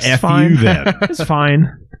joy. Oh, It's F fine. you then. It's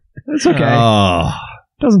fine. It's okay. Oh,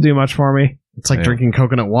 Doesn't do much for me. It's like Yeah. drinking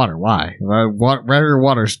coconut water. Why? Regular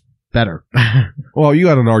water's better. well, you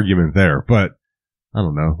got an argument there, but I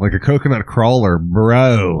don't know. Like a coconut crawler,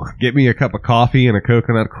 bro. Get me a cup of coffee and a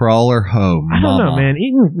coconut crawler. Oh, I don't know, mama. man.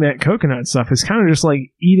 Eating that coconut stuff is kind of just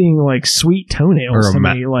like eating like sweet toenails Or a to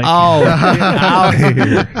ma- me. Like, Oh, out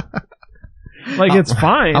here. like it's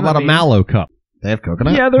fine. How about I a mean, mallow cup? They have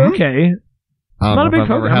coconut? Yeah, they're okay. I don't not know a big if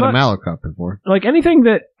I've ever coconut- had I'm a not- mallow cup before. Like anything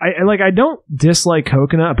that I don't dislike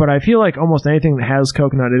coconut, but I feel like almost anything that has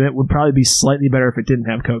coconut in it would probably be slightly better if it didn't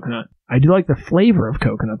have coconut. I do like the flavor of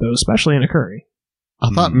coconut though, especially in a curry. I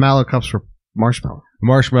thought mallow cups were marshmallow.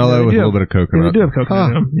 Marshmallow Yeah, they with a do. little bit of Yeah, coconut. they do have coconut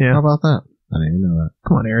in them. How Yeah, about that? I didn't even know that.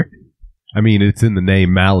 come on, Eric. I mean, it's in the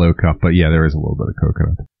name mallow cup, but yeah, there is a little bit of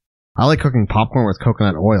coconut. I like cooking popcorn with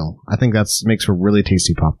coconut oil. I think that makes for really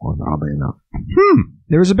tasty popcorn, oddly enough.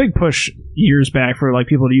 There was a big push years back for like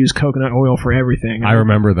people to use coconut oil for everything. I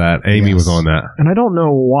remember that. Amy Yes. was on that. and I don't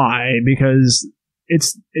know why because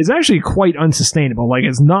it's actually quite unsustainable. Like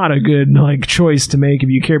it's not a good like choice to make if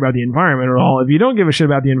you care about the environment at all. If you don't give a shit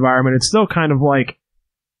about the environment, it's still kind of like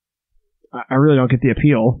I really don't get the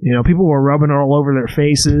appeal. People were rubbing it all over their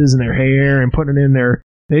faces and their hair and putting it in their.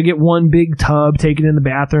 They get one big tub, take it in the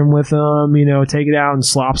bathroom with them. Take it out and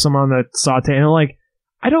slop some on the saute. And like,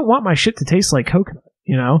 I don't want my shit to taste like coconut.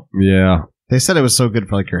 Yeah. They said it was so good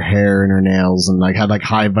for like your hair and your nails and like had like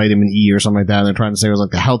high vitamin E or something like that. And they're trying to say it was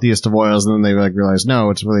like the healthiest of oils. And then they like realized, no,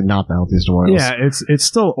 it's really not the healthiest of oils. Yeah, it's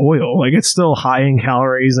still oil. Like it's still high in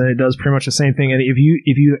calories, and it does pretty much the same thing. And if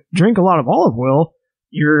you drink a lot of olive oil,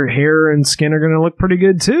 your hair and skin are going to look pretty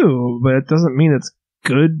good too. But it doesn't mean it's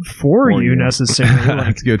good for you necessarily. Like,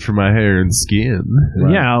 It's good for my hair and skin.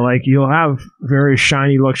 yeah, like you'll have very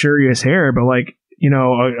shiny, luxurious hair, but like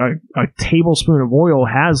a tablespoon of oil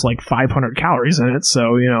has like 500 calories in it.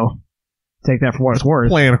 So take that for what it's worth.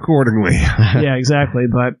 Plan accordingly. Yeah, exactly.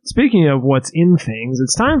 But speaking of what's in things,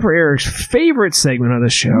 it's time for Eric's favorite segment of the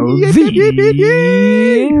show,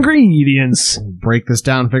 the ingredients. Break this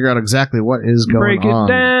down, figure out exactly what is going Break it on.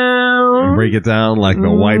 down. Break it down like the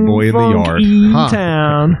white boy in the yard. Funky Huh.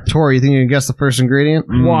 town. Tori, you think you can guess the first ingredient?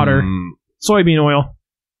 Water. Soybean oil.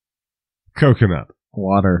 Coconut.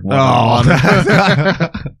 Water. Oh.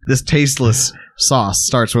 This tasteless sauce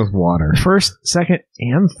starts with water, First, second,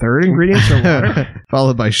 and third ingredients are water.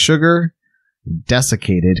 followed by sugar,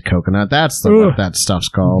 desiccated coconut. That's Ugh. what that stuff's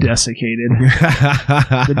called. Desiccated.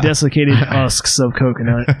 The desiccated husks of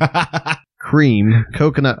coconut. Cream,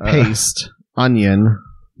 coconut paste, onion,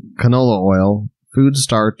 canola oil, food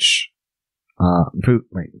starch.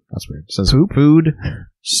 That's weird. It says food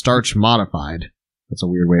starch modified. That's a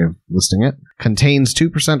weird way of listing it. Contains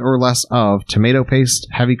 2% or less of tomato paste,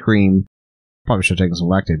 heavy cream. Probably should have taken some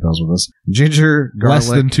lactate pills with this. Ginger, garlic. Less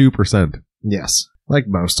than 2%. Yes. Like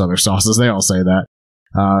most other sauces, they all say that.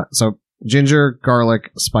 So ginger,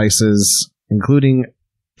 garlic, spices, including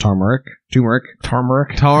turmeric. Tarmaric.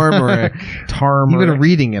 Even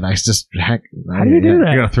reading it, I just heck. How do you do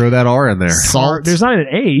that? You gotta throw that R in there. Salt. There's not an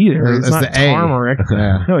A either. It's There's not the A. turmeric.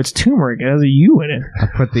 Yeah. No, it's turmeric. It has a U in it.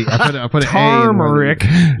 I put an Turmeric. A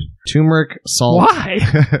in turmeric, salt, Why?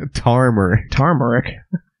 Tarmaric. Turmeric.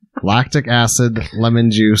 lactic acid,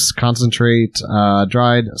 lemon juice, concentrate,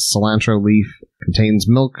 dried cilantro leaf, contains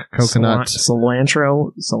milk, coconut,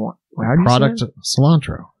 Cilantro. How do you product say it?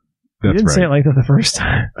 cilantro. You didn't say it like that the first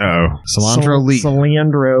time. Oh. Cilantro leaf.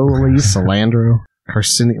 Cilantro leaf.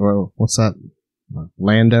 Cilantro. What's that?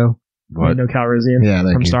 Lando? What? No Calrissian Yeah,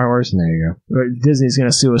 from Star Wars. There you go. Disney's going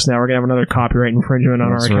to sue us now. We're going to have another copyright infringement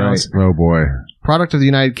on That's our accounts. right. Oh, boy. Product of the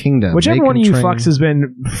United Kingdom. Whichever Make one of and you train- fucks has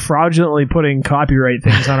been fraudulently putting copyright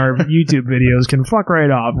things on our YouTube videos can fuck right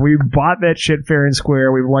off. We bought that shit fair and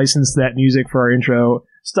square. We've licensed that music for our intro.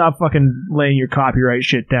 Stop fucking laying your copyright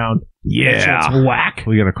shit down. Yeah. It's whack.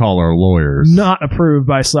 We got to call our lawyers. Not approved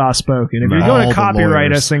by Soft Spoken. If you're All going the to copyright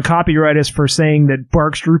lawyers. us, then copyright us for saying that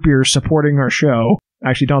Barks Root Beer is supporting our show.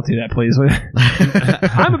 Actually, don't do that, please.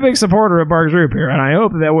 I'm a big supporter of Barks Root Beer, and I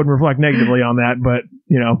hope that wouldn't reflect negatively on that, but,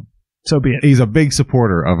 so be it. He's a big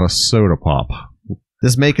supporter of a soda pop.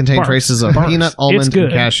 This may contain Barks. traces of Barks. peanut, almond, It's and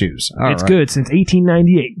good. cashews. All It's right. good since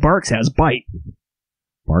 1898. Barks has bite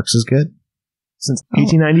Barks is good. since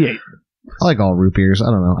 1898. I like all root beers. I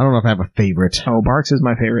don't know if I have a favorite. Oh, Barks is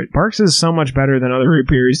my favorite. Barks is so much better than other root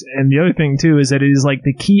beers, and the other thing, too, is that it is like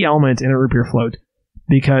the key element in a root beer float.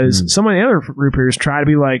 Because some of the other root beers try to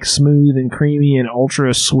be like smooth and creamy and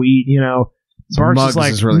ultra sweet, Barks Muggs is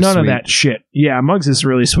like is really none sweet. of that shit. Yeah, Muggs is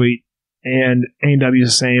really sweet, and A&W is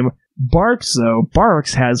the same.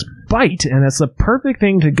 Barks has bite, and that's the perfect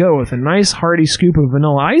thing to go with a nice hearty scoop of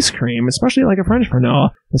vanilla ice cream, especially like a French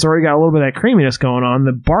vanilla. It's already got a little bit of that creaminess going on.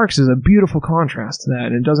 The Barks is a beautiful contrast to that,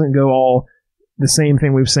 and it doesn't go all the same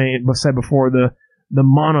thing we've said before, the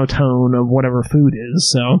monotone of whatever food is.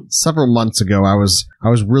 So Several months ago, I was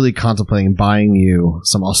really contemplating buying you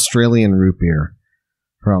some Australian root beer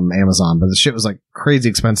from Amazon, but the shit was like crazy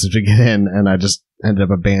expensive to get in, and I just ended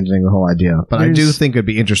up abandoning the whole idea. But I do think it'd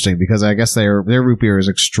be interesting because I guess their root beer is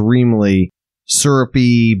extremely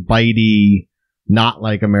syrupy, bitey, not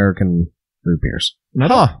like American root beers. and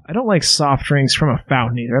I don't like soft drinks from a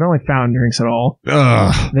fountain either. I don't like fountain drinks at all.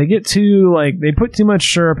 Ugh. They get too, they put too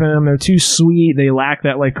much syrup in them. They're too sweet. They lack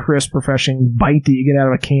that, crisp, refreshing bite that you get out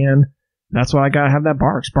of a can. That's why I gotta have that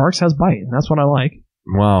Barks. Barks has bite, and that's what I like.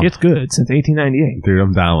 Wow. It's good since 1898. Dude,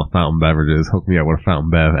 I'm down with fountain beverages. Hook me up with a fountain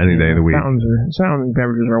bev any day of the week. Fountain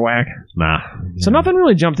beverages are whack. Nah. So nothing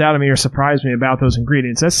really jumped out at me or surprised me about those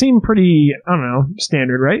ingredients. That seemed pretty, I don't know,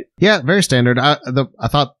 standard, right? Yeah, very standard. I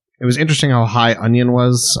thought it was interesting how high onion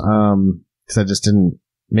was, because I just didn't.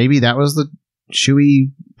 Maybe that was the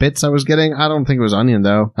chewy bits I was getting. I don't think it was onion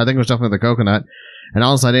though. I think it was definitely the coconut. And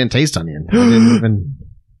honestly, I didn't taste onion. I didn't even.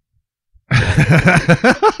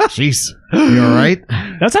 Jeez, you all right?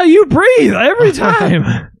 That's how you breathe every time.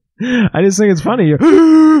 I just think it's funny.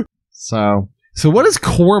 So what is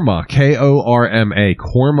korma? Korma.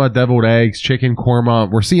 Korma deviled eggs, chicken korma.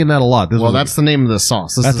 We're seeing that a lot. that's the name of the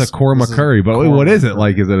sauce. That's a korma curry. But what is it?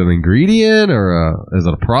 Like, is it an ingredient or is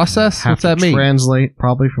it a process? What's that mean? Translate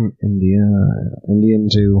probably from Indian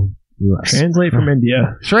to U.S. Translate from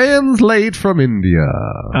India. Translate from India.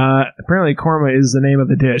 Apparently, korma is the name of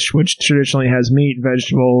the dish, which traditionally has meat,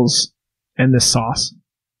 vegetables, and this sauce.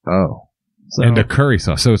 Oh. So, And a curry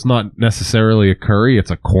sauce. So it's not necessarily a curry,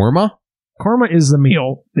 it's a korma? korma is the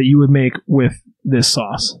meal that you would make with this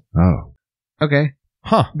sauce. Oh. Okay.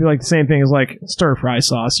 Huh. It'd be like the same thing as like stir fry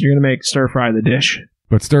sauce. You're going to make stir fry the dish.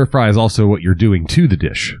 But stir fry is also what you're doing to the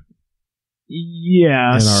dish.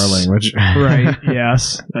 Yes. In our language. Right.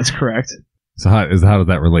 Yes. That's correct. So how does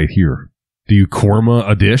that relate here? Do you korma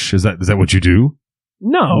a dish? Is that what you do?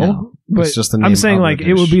 No. But it's just the name I'm saying of the like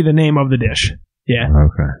it would dish. be the name of the dish. Yeah.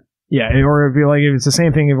 Okay. Yeah, or it'd be like if it's the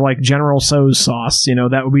same thing of like General Tso's sauce,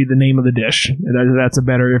 that would be the name of the dish. That's a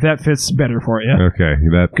better, if that fits better for you. Okay.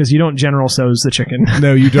 Because you don't General Tso's the chicken.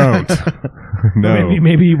 No, you don't. No.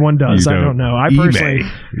 Maybe one does. You I don't know. I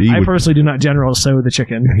He personally do not General Tso the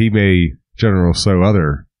chicken. He may General Tso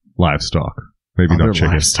other livestock. Maybe Other not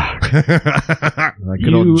chicken. livestock. Like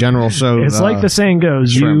good old General Tso. It's like the saying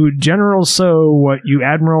goes, shrimp. you General Tso what you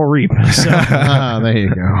Admiral reap. So, there you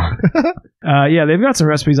go. yeah, they've got some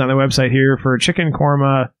recipes on their website here for chicken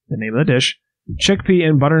korma, the name of the dish, chickpea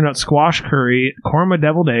and butternut squash curry, korma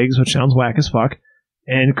deviled eggs, which sounds whack as fuck,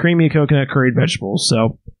 and creamy coconut curried vegetables.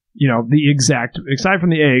 So, the exact, aside from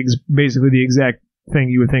the eggs, basically the exact thing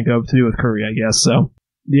you would think of to do with curry, I guess. So,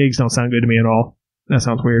 the eggs don't sound good to me at all. That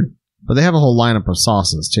sounds weird. But they have a whole lineup of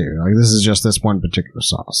sauces too. Like this is just this one particular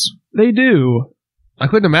sauce. They do. I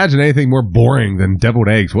couldn't imagine anything more boring than deviled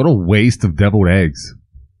eggs. What a waste of deviled eggs.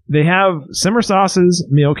 They have simmer sauces,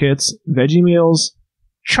 meal kits, veggie meals,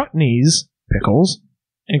 chutneys, pickles,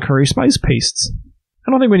 and curry spice pastes.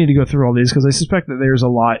 I don't think we need to go through all these because I suspect that there's a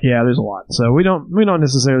lot. Yeah, there's a lot. So we don't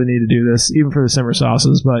necessarily need to do this, even for the simmer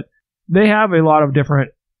sauces, but they have a lot of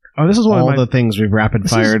different Oh, this is one all of my... the things we've rapid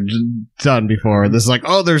fired done before. This is like,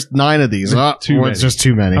 oh, there's 9 of these. Oh, it's just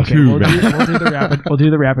too many. Okay, we'll do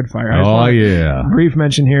the rapid fire. Oh, yeah. Brief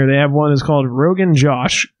mention here. They have one that's called Rogan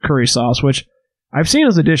Josh curry sauce, which I've seen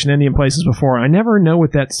as a dish in Indian places before. I never know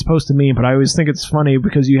what that's supposed to mean, but I always think it's funny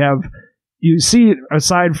because you see,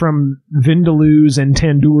 aside from vindaloos and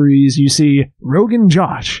tandooris, you see Rogan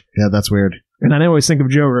Josh. Yeah, that's weird. And I always think of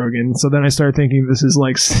Joe Rogan, so then I start thinking this is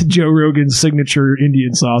like Joe Rogan's signature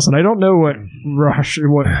Indian sauce, and I don't know what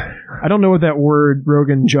that word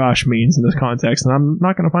Rogan Josh means in this context, and I'm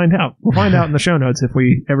not going to find out. We'll find out in the show notes if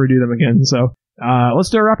we ever do them again. So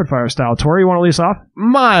let's do a rapid fire style. Tori, you want to lead us off?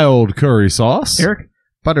 Mild curry sauce. Eric?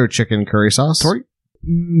 Butter chicken curry sauce. Tori?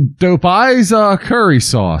 Dope Eyes curry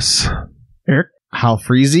sauce. Eric?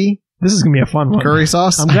 Halfreezy This is going to be a fun one. curry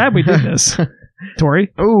sauce. I'm glad we did this.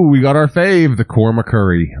 Tori? Oh, we got our fave, the Korma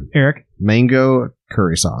curry. Eric? Mango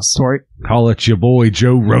curry sauce. Tori? Call it your boy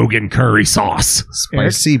Joe Rogan curry sauce.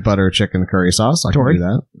 Spicy butter chicken curry sauce. I Tori? can do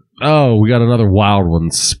that. Oh, we got another wild one.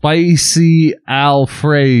 Spicy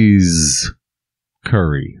Alfredo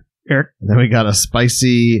curry. Eric? And then we got a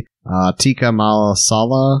spicy tikka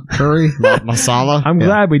masala curry. Masala. I'm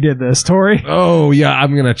glad we did this. Tori? Oh, yeah,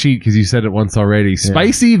 I'm going to cheat because you said it once already.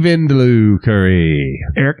 Spicy Vindaloo curry.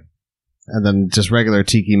 Eric? And then just regular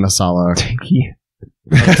tiki masala. Tiki.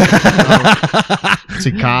 Tikka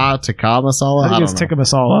masala? I think it's tikka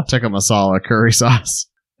masala. Tikka masala curry sauce.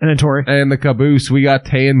 And then Tori? And the caboose, we got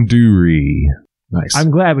tandoori. Nice.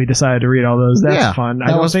 I'm glad we decided to read all those. That's fun.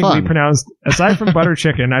 I don't think we pronounced, aside from butter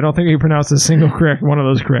chicken, I don't think we pronounced a single one of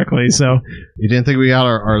those correctly. So you didn't think we got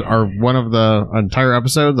our one of the entire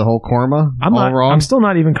episode, the whole Korma? I'm still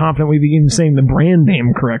not even confident we begin saying the brand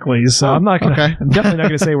name correctly. So I'm not gonna. Okay. I'm definitely not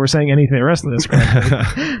going to say we're saying anything the rest of this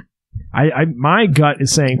correctly. My gut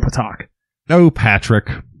is saying Patak. Oh, Patrick.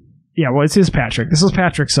 Yeah, well, it is Patrick. This is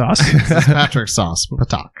Patrick's sauce. This is Patrick's sauce.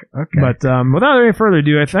 Patak. Okay. But without any further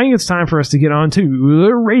ado, I think it's time for us to get on to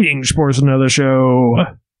the ratings portion of the show.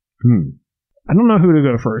 I don't know who to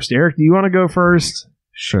go first. Eric, do you want to go first?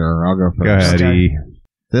 Sure, I'll go first. Go ahead, Okay.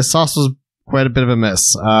 This sauce was quite a bit of a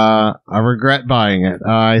miss. I regret buying it.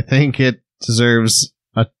 I think it deserves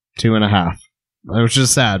a 2.5. Which is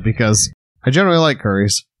sad because I generally like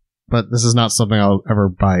curries, but this is not something I'll ever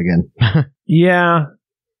buy again. Yeah.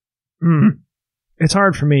 It's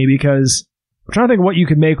hard for me because I'm trying to think of what you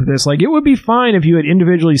could make with this. Like, it would be fine if you had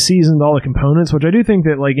individually seasoned all the components, which I do think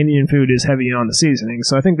that, like, Indian food is heavy on the seasoning,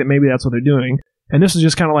 so I think that maybe that's what they're doing. And this is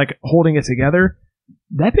just kind of like holding it together.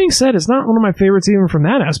 That being said, it's not one of my favorites even from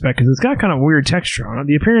that aspect because it's got kind of weird texture on it.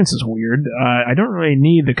 The appearance is weird. I don't really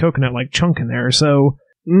need the coconut-like chunk in there, so...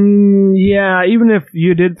 yeah, even if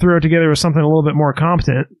you did throw it together with something a little bit more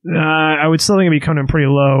competent, I would still think it'd be coming in pretty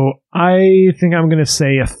low. I think I'm going to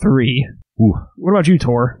say a 3. Ooh. What about you,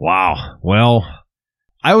 Tor? Wow. Well,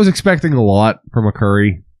 I was expecting a lot from a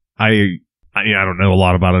curry. I don't know a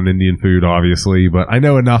lot about an Indian food, obviously, but I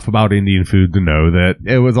know enough about Indian food to know that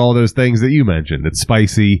it was all those things that you mentioned. It's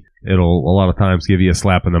spicy. It'll a lot of times give you a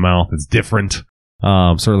slap in the mouth. It's different.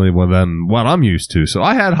 Certainly than what I'm used to. So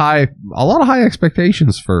I had a lot of high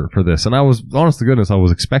expectations for this, and I was, honest to goodness, I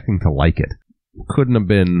was expecting to like it. Couldn't have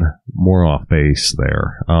been more off base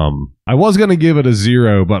there. I was going to give it a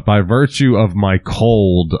 0, but by virtue of my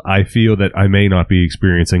cold, I feel that I may not be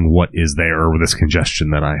experiencing what is there with this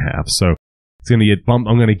congestion that I have. So it's going to get bumped.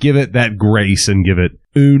 I'm going to give it that grace and give it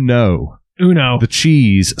uno. The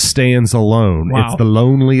cheese stands alone. Wow. It's the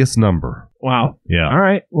loneliest number. Wow. Yeah. All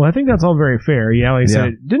right. Well, I think that's all very fair. Yeah, like I said,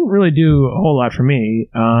 it didn't really do a whole lot for me.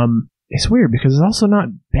 It's weird because it's also not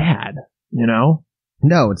bad, you know?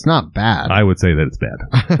 No, it's not bad. I would say that it's bad.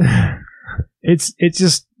 It's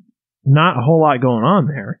just not a whole lot going on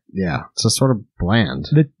there. Yeah, it's just sort of bland.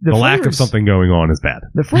 The lack of something going on is bad.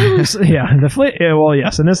 The flavors, well,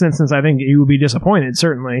 yes. In this instance, I think you would be disappointed,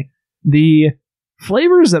 certainly. The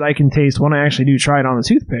flavors that I can taste when I actually do try it on the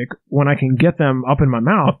toothpick, when I can get them up in my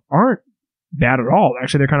mouth, aren't bad at all.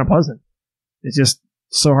 Actually, they're kind of pleasant. It's just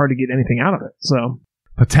so hard to get anything out of it. So,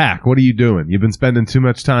 Patak, what are you doing? You've been spending too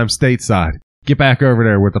much time stateside. Get back over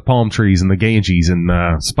there with the palm trees and the Ganges and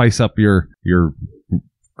spice up your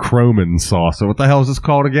Croman sauce. So what the hell is this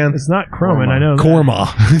called again? It's not Croman, I know. Korma.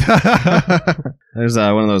 There's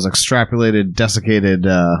one of those extrapolated, desiccated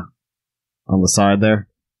on the side there.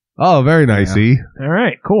 Oh, very nice. Yeah. All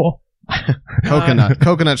right, cool.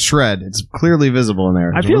 Coconut shred. It's clearly visible in there.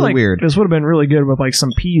 It's I feel really like weird. This would have been really good with like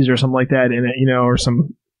some peas or something like that in it, you know, or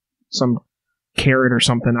some carrot or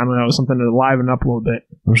something. I don't know, something to liven up a little bit.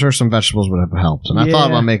 I'm sure some vegetables would have helped. And I thought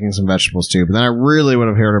about making some vegetables too, but then I really would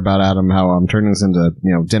have heard about Adam how I'm turning this into,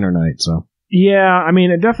 dinner night. So Yeah, I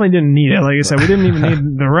mean, it definitely didn't need it. Like I said, we didn't even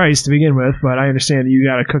need the rice to begin with, but I understand you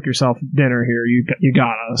got to cook yourself dinner here. You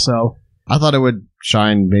gotta, so. I thought it would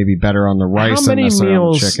shine maybe better on the rice than necessarily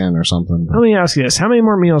on the chicken or something. Let me ask you this. How many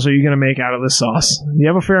more meals are you going to make out of this sauce? You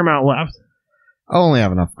have a fair amount left. I only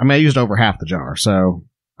have enough. I mean, I used over half the jar, so,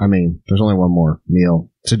 I mean, there's only one more meal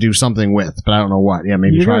to do something with, but I don't know what. Yeah,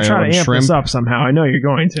 maybe you're going to try to amp shrimp. this up somehow. I know you're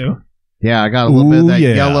going to. Yeah, I got a little bit of that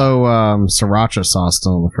yellow sriracha sauce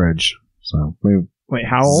still in the fridge. So maybe wait,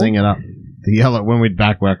 how old? Zing it up. The yellow when we did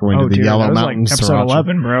the Yellow that was Mountain like episode sriracha.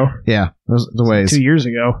 11, bro. Yeah, those are the ways. 2 years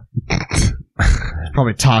ago. It's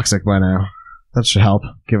probably toxic by now. That should help.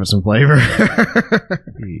 Give it some flavor.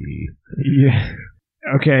 Yeah.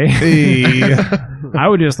 Okay. I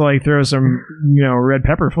would just like throw some, red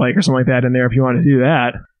pepper flake or something like that in there if you want to do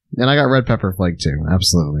that. And I got red pepper flake too.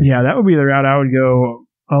 Absolutely. Yeah, that would be the route I would go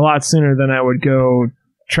a lot sooner than I would go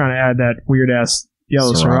trying to add that weird ass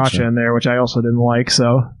yellow sriracha in there, which I also didn't like.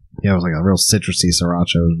 So yeah, it was like a real citrusy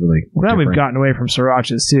sriracha. It was really glad we've gotten away from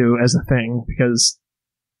srirachas too as a thing because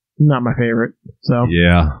not my favorite. So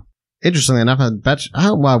yeah. Interestingly enough, I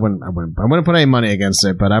wouldn't put any money against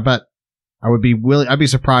it, but I bet I would be willing. I'd be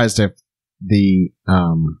surprised if the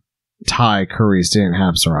Thai curries didn't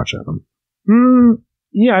have sriracha in them.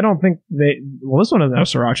 Yeah, I don't think they. Well, this one doesn't have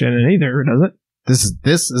sriracha in it either, does it?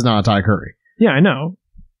 This is not a Thai curry. Yeah, I know.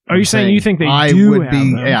 Are you saying you think they do have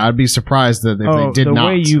them? Yeah, I'd be surprised that if they did not. The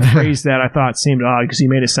way you phrased that, I thought seemed odd because you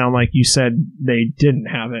made it sound like you said they didn't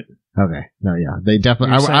have it. Okay. No, yeah, they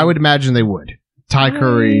definitely. I would imagine they would. Thai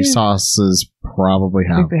curry sauces probably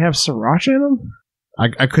have. I think they have sriracha in them.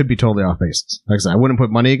 I could be totally off basis. Like I said, I wouldn't put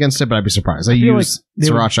money against it, but I'd be surprised. I use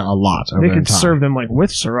sriracha a lot. They could serve them like with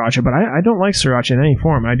sriracha, but I don't like sriracha in any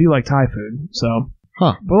form. I do like Thai food, so.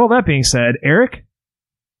 Huh. But all that being said, Eric,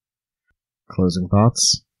 closing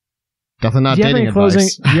thoughts. Definitely not dating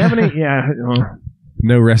advice. Do you have any? Yeah.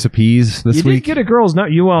 No recipes this week. You did get a girl's number.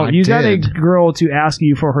 You got a girl to ask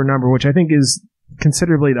you for her number, which I think is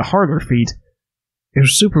considerably the harder feat. It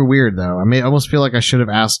was super weird, though. I almost feel like I should have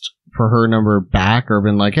asked for her number back or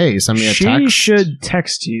been like, hey, send me a text. She should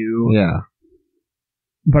text you. Yeah.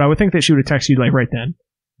 But I would think that she would have texted you like right then.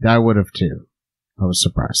 I would have, too. I was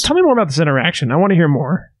surprised. Tell me more about this interaction. I want to hear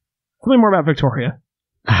more. Tell me more about Victoria.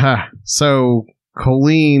 So,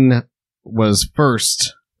 Colleen was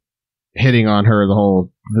first hitting on her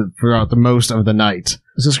throughout the most of the night.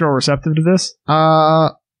 Is this girl receptive to this?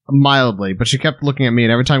 Mildly, but she kept looking at me,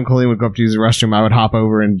 and every time Colleen would go up to use the restroom, I would hop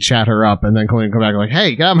over and chat her up, and then Colleen would come back like,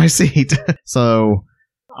 hey, get out of my seat. So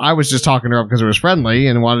I was just talking to her up because it was friendly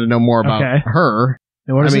and wanted to know more about her.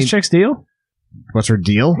 And what is this chick's deal? What's her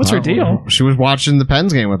deal? What's her deal? She was watching the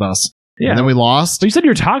Pens game with us. Yeah. And then we lost. But you said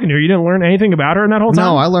you were talking to her. You didn't learn anything about her in that whole time?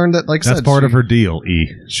 No, I learned that, that's part of her deal, E.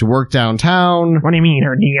 She worked downtown. What do you mean,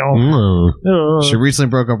 her deal? She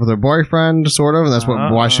recently broke up with her boyfriend, sort of, and that's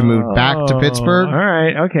why she moved back to Pittsburgh. All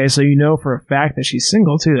right, okay, so you know for a fact that she's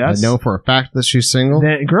single, too. I know for a fact that she's single.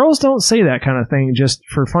 Girls don't say that kind of thing just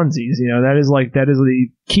for funsies, That is the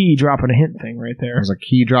key drop of a hint thing right there. It was a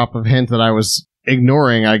key drop of hint that I was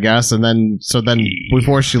ignoring, I guess, and then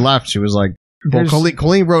before she left, she was like, well,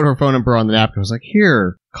 Colleen wrote her phone number on the napkin. I was like,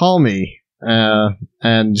 here, call me.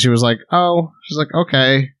 And she was like, oh. She's like,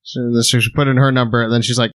 okay. She put in her number, and then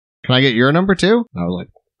she's like, can I get your number too? I was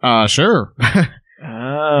like, sure.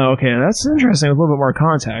 Oh, okay. That's interesting. With a little bit more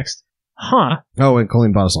context. Huh. Oh, and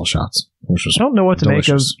Colleen bought us all shots. Which was I don't know what delicious.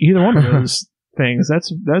 to make of either one of those things.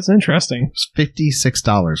 That's interesting. It's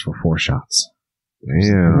 $56 for 4 shots.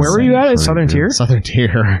 Yeah. Where were you at? Southern Tier? Southern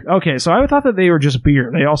Tier. Okay, so I thought that they were just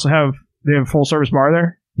beer. They also have a full service bar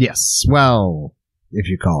there? Yes. Well, if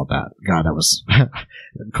you call it that. God, that was...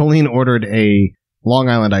 Colleen ordered a Long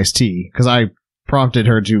Island iced tea because I prompted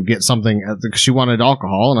her to get something because she wanted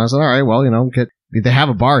alcohol, and I said, all right, well, they have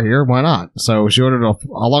a bar here, why not? So she ordered a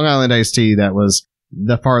Long Island iced tea that was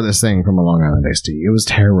the farthest thing from a Long Island iced tea. It was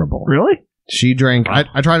terrible. Really? She drank...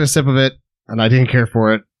 I tried a sip of it, and I didn't care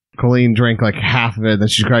for it. Colleen drank like half of it, then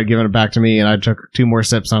she tried giving it back to me, and I took 2 more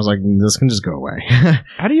sips, and I was like, this can just go away.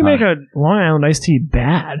 How do you make a Long Island iced tea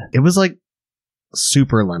bad? It was like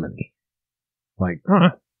super lemony. Like,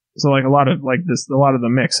 so like a lot of the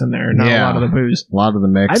mix in there, not a lot of the booze. A lot of the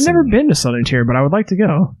mix. I've never been to Southern Tier, but I would like to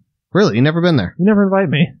go. Really? You never been there? You never invite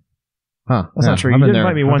me. Huh. That's not true. You did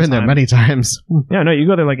invite me one time. I've been there many times. Yeah, no, you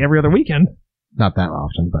go there like every other weekend. Not that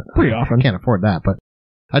often, but... Pretty often. Can't afford that, but...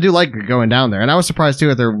 I do like going down there, and I was surprised too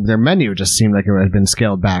that their menu just seemed like it had been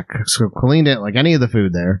scaled back. So Colleen didn't like any of the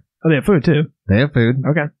food there. Oh, they have food too? They have food.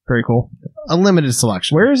 Okay, very cool. A limited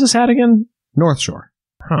selection. Where is this at again? North Shore.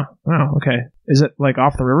 Huh. Oh, okay. Is it like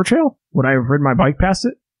off the river trail? Would I have ridden my bike past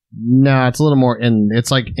it? No, it's a little more in.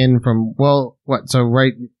 It's like in from, well, what? So,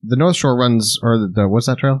 right, the North Shore runs, or the what's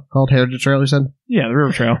that trail called? Heritage Trail, you said? Yeah, the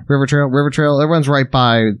River Trail. River Trail. It runs right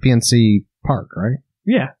by PNC Park, right?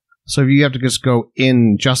 Yeah. So you have to just go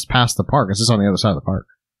in just past the park. It's just on the other side of the park.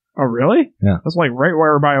 Oh, really? Yeah. That's like right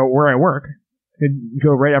where I work. I'd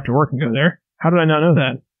go right after work and go there. How did I not know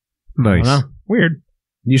that? Nice. I don't know. Weird.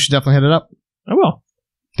 You should definitely hit it up. I will.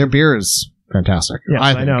 Their beer is fantastic. Yes,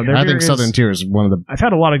 I know. Their I beer think Southern Tier is one of the. I've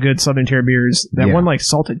had a lot of good Southern Tier beers. That Yeah. one like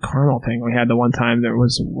salted caramel thing we had the one time. That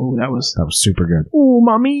was super good. ooh,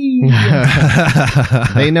 mommy.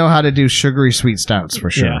 They know how to do sugary sweet stouts for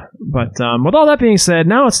sure. Yeah, but with all that being said,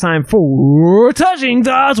 now it's time for Touching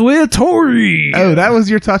Thoughts with Tori. Oh, that was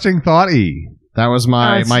your touching thought-y. That was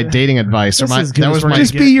my dating advice. Or This my, is good that as was we're my gonna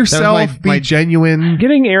Just get- be yourself. my- Be genuine.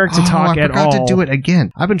 Getting Eric to talk I at forgot all. to do it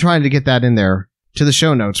again. I've been trying to get that in there to the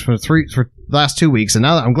show notes for the last 2 weeks, and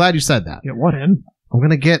now I'm glad you said that. Get what in? I'm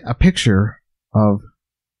gonna get a picture of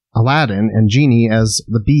Aladdin and Genie as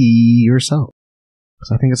the bee yourself,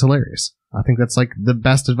 because I think it's hilarious. I think that's like the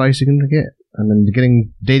best advice you can get. And then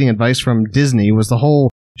getting dating advice from Disney was the whole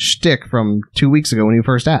shtick from 2 weeks ago when you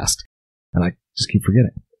first asked, and I just keep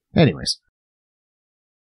forgetting. Anyways.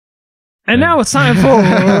 And now it's time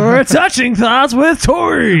for Touching Thoughts with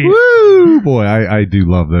Tori. Woo! Boy, I do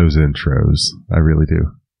love those intros. I really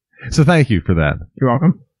do. So thank you for that. You're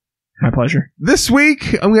welcome. My pleasure. This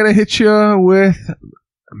week, I'm going to hit you with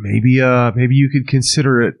maybe you could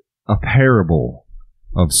consider it a parable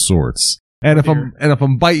of sorts. And if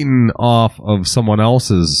I'm biting off of someone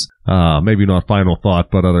else's, maybe not final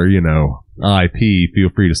thought, but other, IP, feel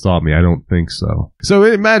free to stop me. I don't think so. So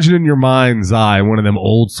imagine in your mind's eye one of them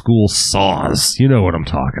old school saws. You know what I'm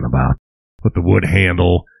talking about. With the wood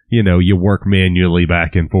handle. You work manually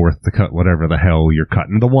back and forth to cut whatever the hell you're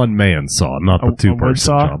cutting. The one-man saw, not the two-person wood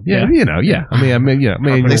saw? job. Yeah. I mean,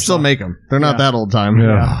 manual They still make them. They're not that old time.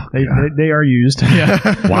 Yeah. They are used. Yeah.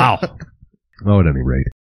 Wow. Oh, at any rate.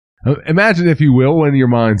 Imagine, if you will, in your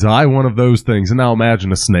mind's eye, one of those things. And now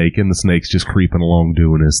imagine a snake, and the snake's just creeping along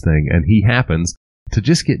doing his thing. And he happens to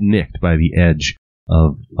just get nicked by the edge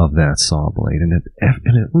of that saw blade. And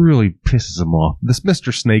it really pisses him off. This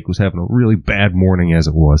Mr. Snake was having a really bad morning as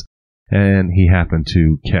it was. And he happened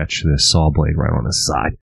to catch this saw blade right on his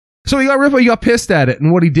side. So he got pissed at it,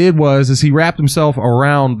 and what he did was he wrapped himself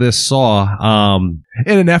around this saw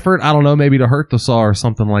in an effort, I don't know, maybe to hurt the saw or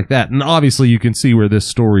something like that. And obviously you can see where this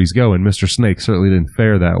story's going. Mr. Snake certainly didn't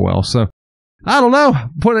fare that well. So I don't know.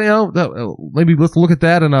 Maybe let's look at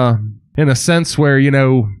that in a sense where,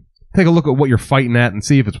 take a look at what you're fighting at and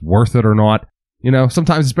see if it's worth it or not.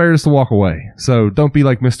 Sometimes it's better just to walk away. So don't be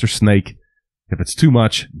like Mr. Snake. If it's too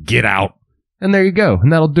much, get out. And there you go.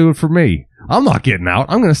 And that'll do it for me. I'm not getting out.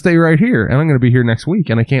 I'm going to stay right here, and I'm going to be here next week,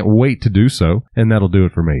 and I can't wait to do so, and that'll do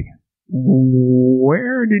it for me.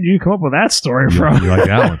 Where did you come up with that story from? You like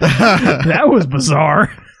that one? That was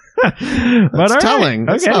bizarre. That's telling.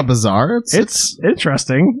 That's not bizarre. It's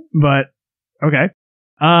interesting, but okay.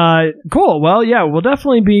 Cool. Well, yeah, we'll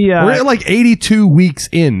definitely be. We're at like 82 weeks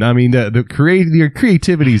in. I mean, your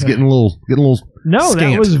creativity is getting a little. No,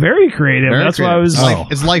 scant. that was very creative. Very That's creative. why I was.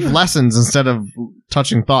 It's life lessons instead of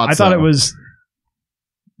touching thoughts. I thought it was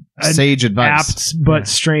sage advice, apt but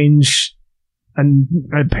strange, and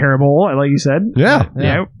a parable, like you said. Yeah.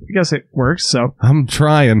 I guess it works. So I'm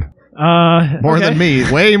trying. More than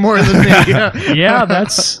me, way more than me. Yeah,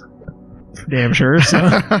 that's damn sure. So.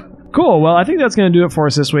 Cool. Well, I think that's going to do it for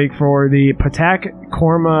us this week for the Patak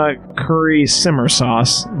Korma Curry Simmer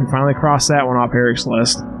Sauce. We finally crossed that one off Eric's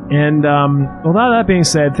list. And with all that being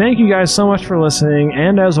said, thank you guys so much for listening.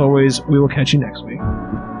 And as always, we will catch you next week.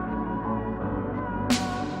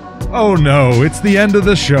 Oh no, it's the end of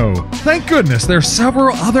the show. Thank goodness there's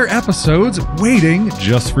several other episodes waiting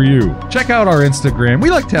just for you. Check out our Instagram. We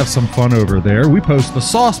like to have some fun over there. We post the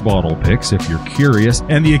sauce bottle pics if you're curious,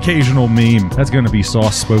 and the occasional meme. That's going to be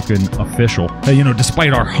Sauce Spoken official.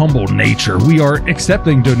 Despite our humble nature, we are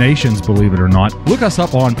accepting donations, believe it or not. Look us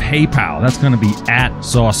up on PayPal. That's going to be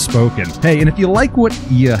 @SauceSpoken. Hey, and if you like what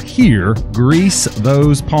you hear, grease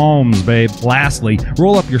those palms, babe. Lastly,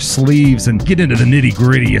 roll up your sleeves and get into the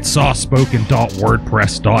nitty-gritty at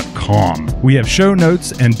saucespoken.wordpress.com. We have show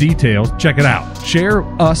notes and details. Check it out. Share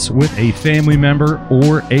us with a family member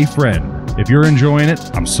or a friend. If you're enjoying it,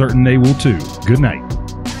 I'm certain they will too. Good night.